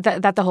the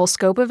whole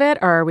scope of it,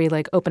 or are we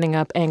like opening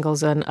up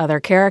angles on other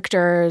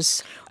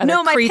characters, other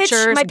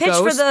creatures, my pitch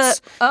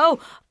ghosts? For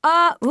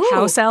the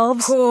house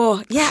elves?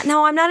 Cool. Yeah,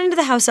 no, I'm not into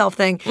the house elf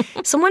thing.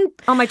 Someone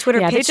on my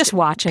Twitter they just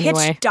watch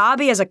anyway. Pitched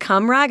Dobby as a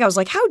cum rag. I was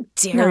like, how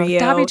dare you?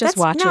 Dobby just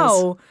watches.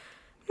 No.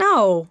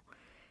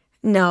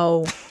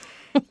 No,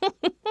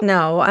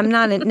 I'm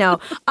not. No,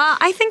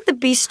 I think the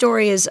B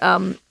story is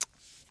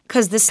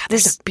because this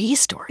a B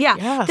story.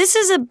 Yeah, this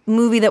is a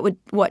movie that would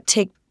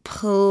take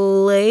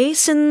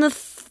place in the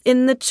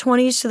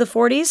 20s to the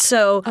 40s.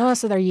 So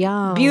so they're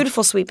young.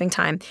 Beautiful sweeping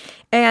time,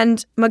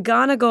 and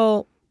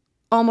McGonagall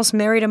almost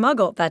married a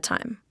Muggle at that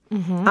time.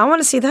 Mm-hmm. I want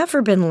to see that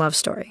forbidden love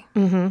story.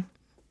 Mm-hmm.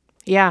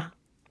 Yeah,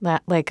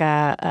 that like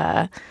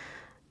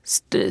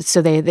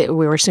so we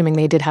were assuming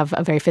they did have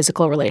a very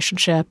physical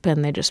relationship,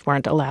 and they just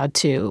weren't allowed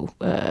to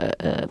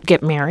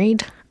get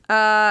married.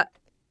 No,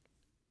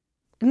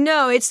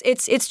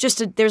 it's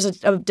just there's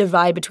a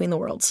divide between the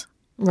worlds,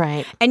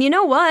 right? And you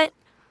know what?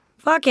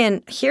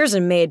 Fucking here's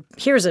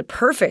a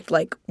perfect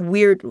like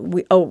weird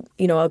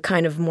a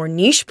kind of more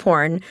niche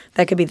porn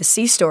that could be the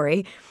C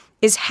story.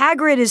 Is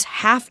Hagrid is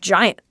half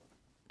giant?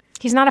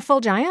 He's not a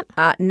full giant?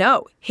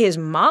 No, his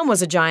mom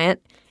was a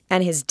giant.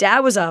 And his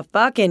dad was a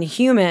fucking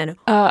human.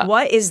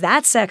 What is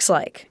that sex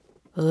like?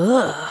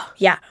 Ugh.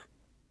 Yeah.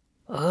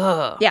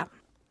 Ugh. Yeah.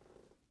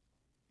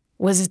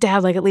 Was his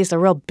dad like at least a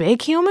real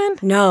big human?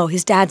 No,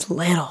 his dad's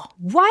little.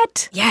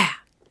 What? Yeah.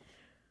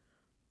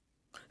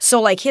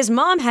 So like his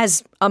mom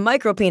has a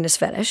micro penis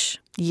fetish.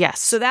 Yes.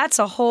 So that's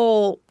a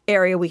whole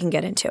area we can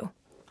get into.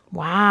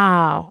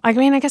 Wow. I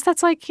mean, I guess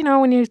that's like,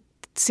 when you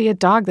see a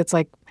dog that's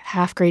like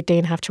half Great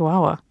Dane, half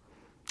Chihuahua.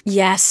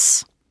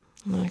 Yes.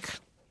 Like...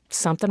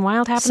 Something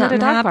wild happened at a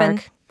dog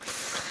park.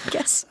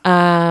 Yes.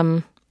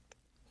 Thank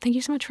you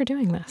so much for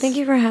doing this. Thank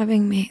you for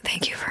having me.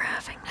 Thank you for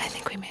having me. I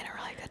think we made a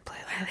really good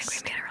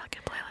playlist.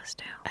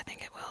 Too. I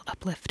think it will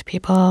uplift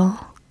people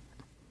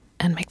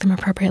and make them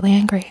appropriately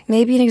angry.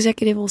 Maybe an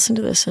executive will listen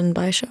to this and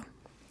buy a show.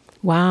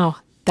 Wow.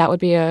 That would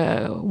be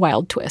a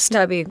wild twist. That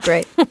would be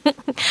great.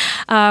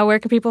 Where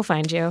can people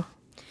find you?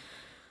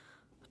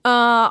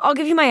 I'll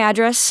give you my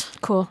address.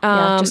 Cool.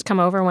 Yeah, just come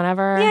over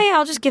whenever. Yeah,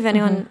 I'll just give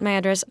anyone my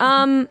address.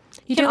 You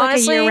do like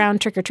honestly, a year-round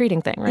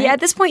trick-or-treating thing, right? Yeah,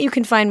 at this point you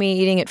can find me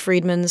eating at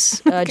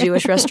Friedman's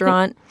Jewish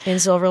restaurant in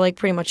Silver Lake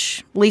pretty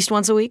much at least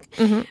once a week.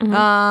 Mm-hmm,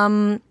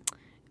 mm-hmm.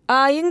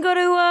 You can go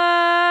to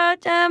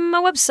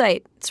my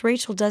website. It's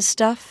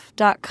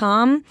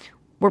racheldoesstuff.com.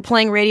 We're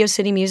playing Radio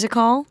City Music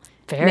Hall.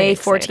 May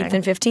exciting. 14th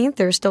and 15th.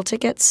 There are still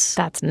tickets.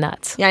 That's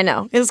nuts. Yeah, I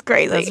know. It's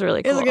crazy. That's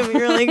really cool. It's going to be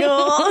really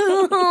cool.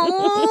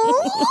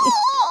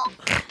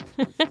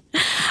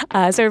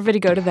 So everybody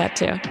go to that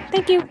too.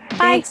 Thank you.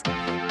 Bye. Thanks.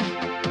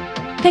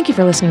 Thank you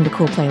for listening to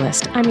Cool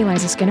Playlist. I'm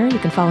Eliza Skinner. You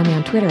can follow me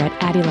on Twitter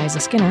at Eliza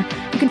Skinner.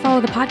 You can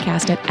follow the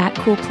podcast at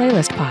Cool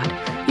Playlist Pod.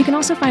 You can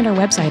also find our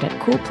website at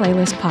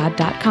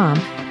coolplaylistpod.com,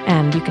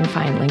 and you can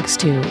find links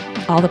to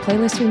all the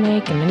playlists we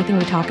make and anything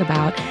we talk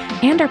about,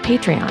 and our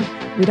Patreon.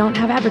 We don't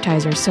have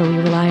advertisers, so we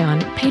rely on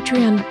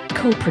Patreon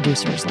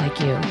co-producers like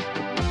you.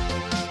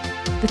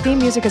 The theme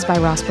music is by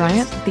Ross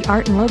Bryant, the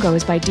art and logo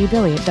is by D.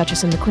 Billy at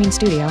Duchess and the Queen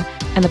Studio,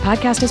 and the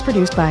podcast is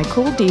produced by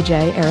cool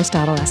DJ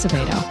Aristotle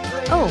Acevedo.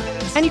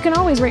 Oh, and you can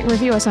always rate and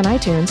review us on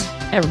iTunes.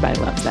 Everybody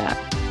loves that.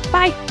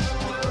 Bye!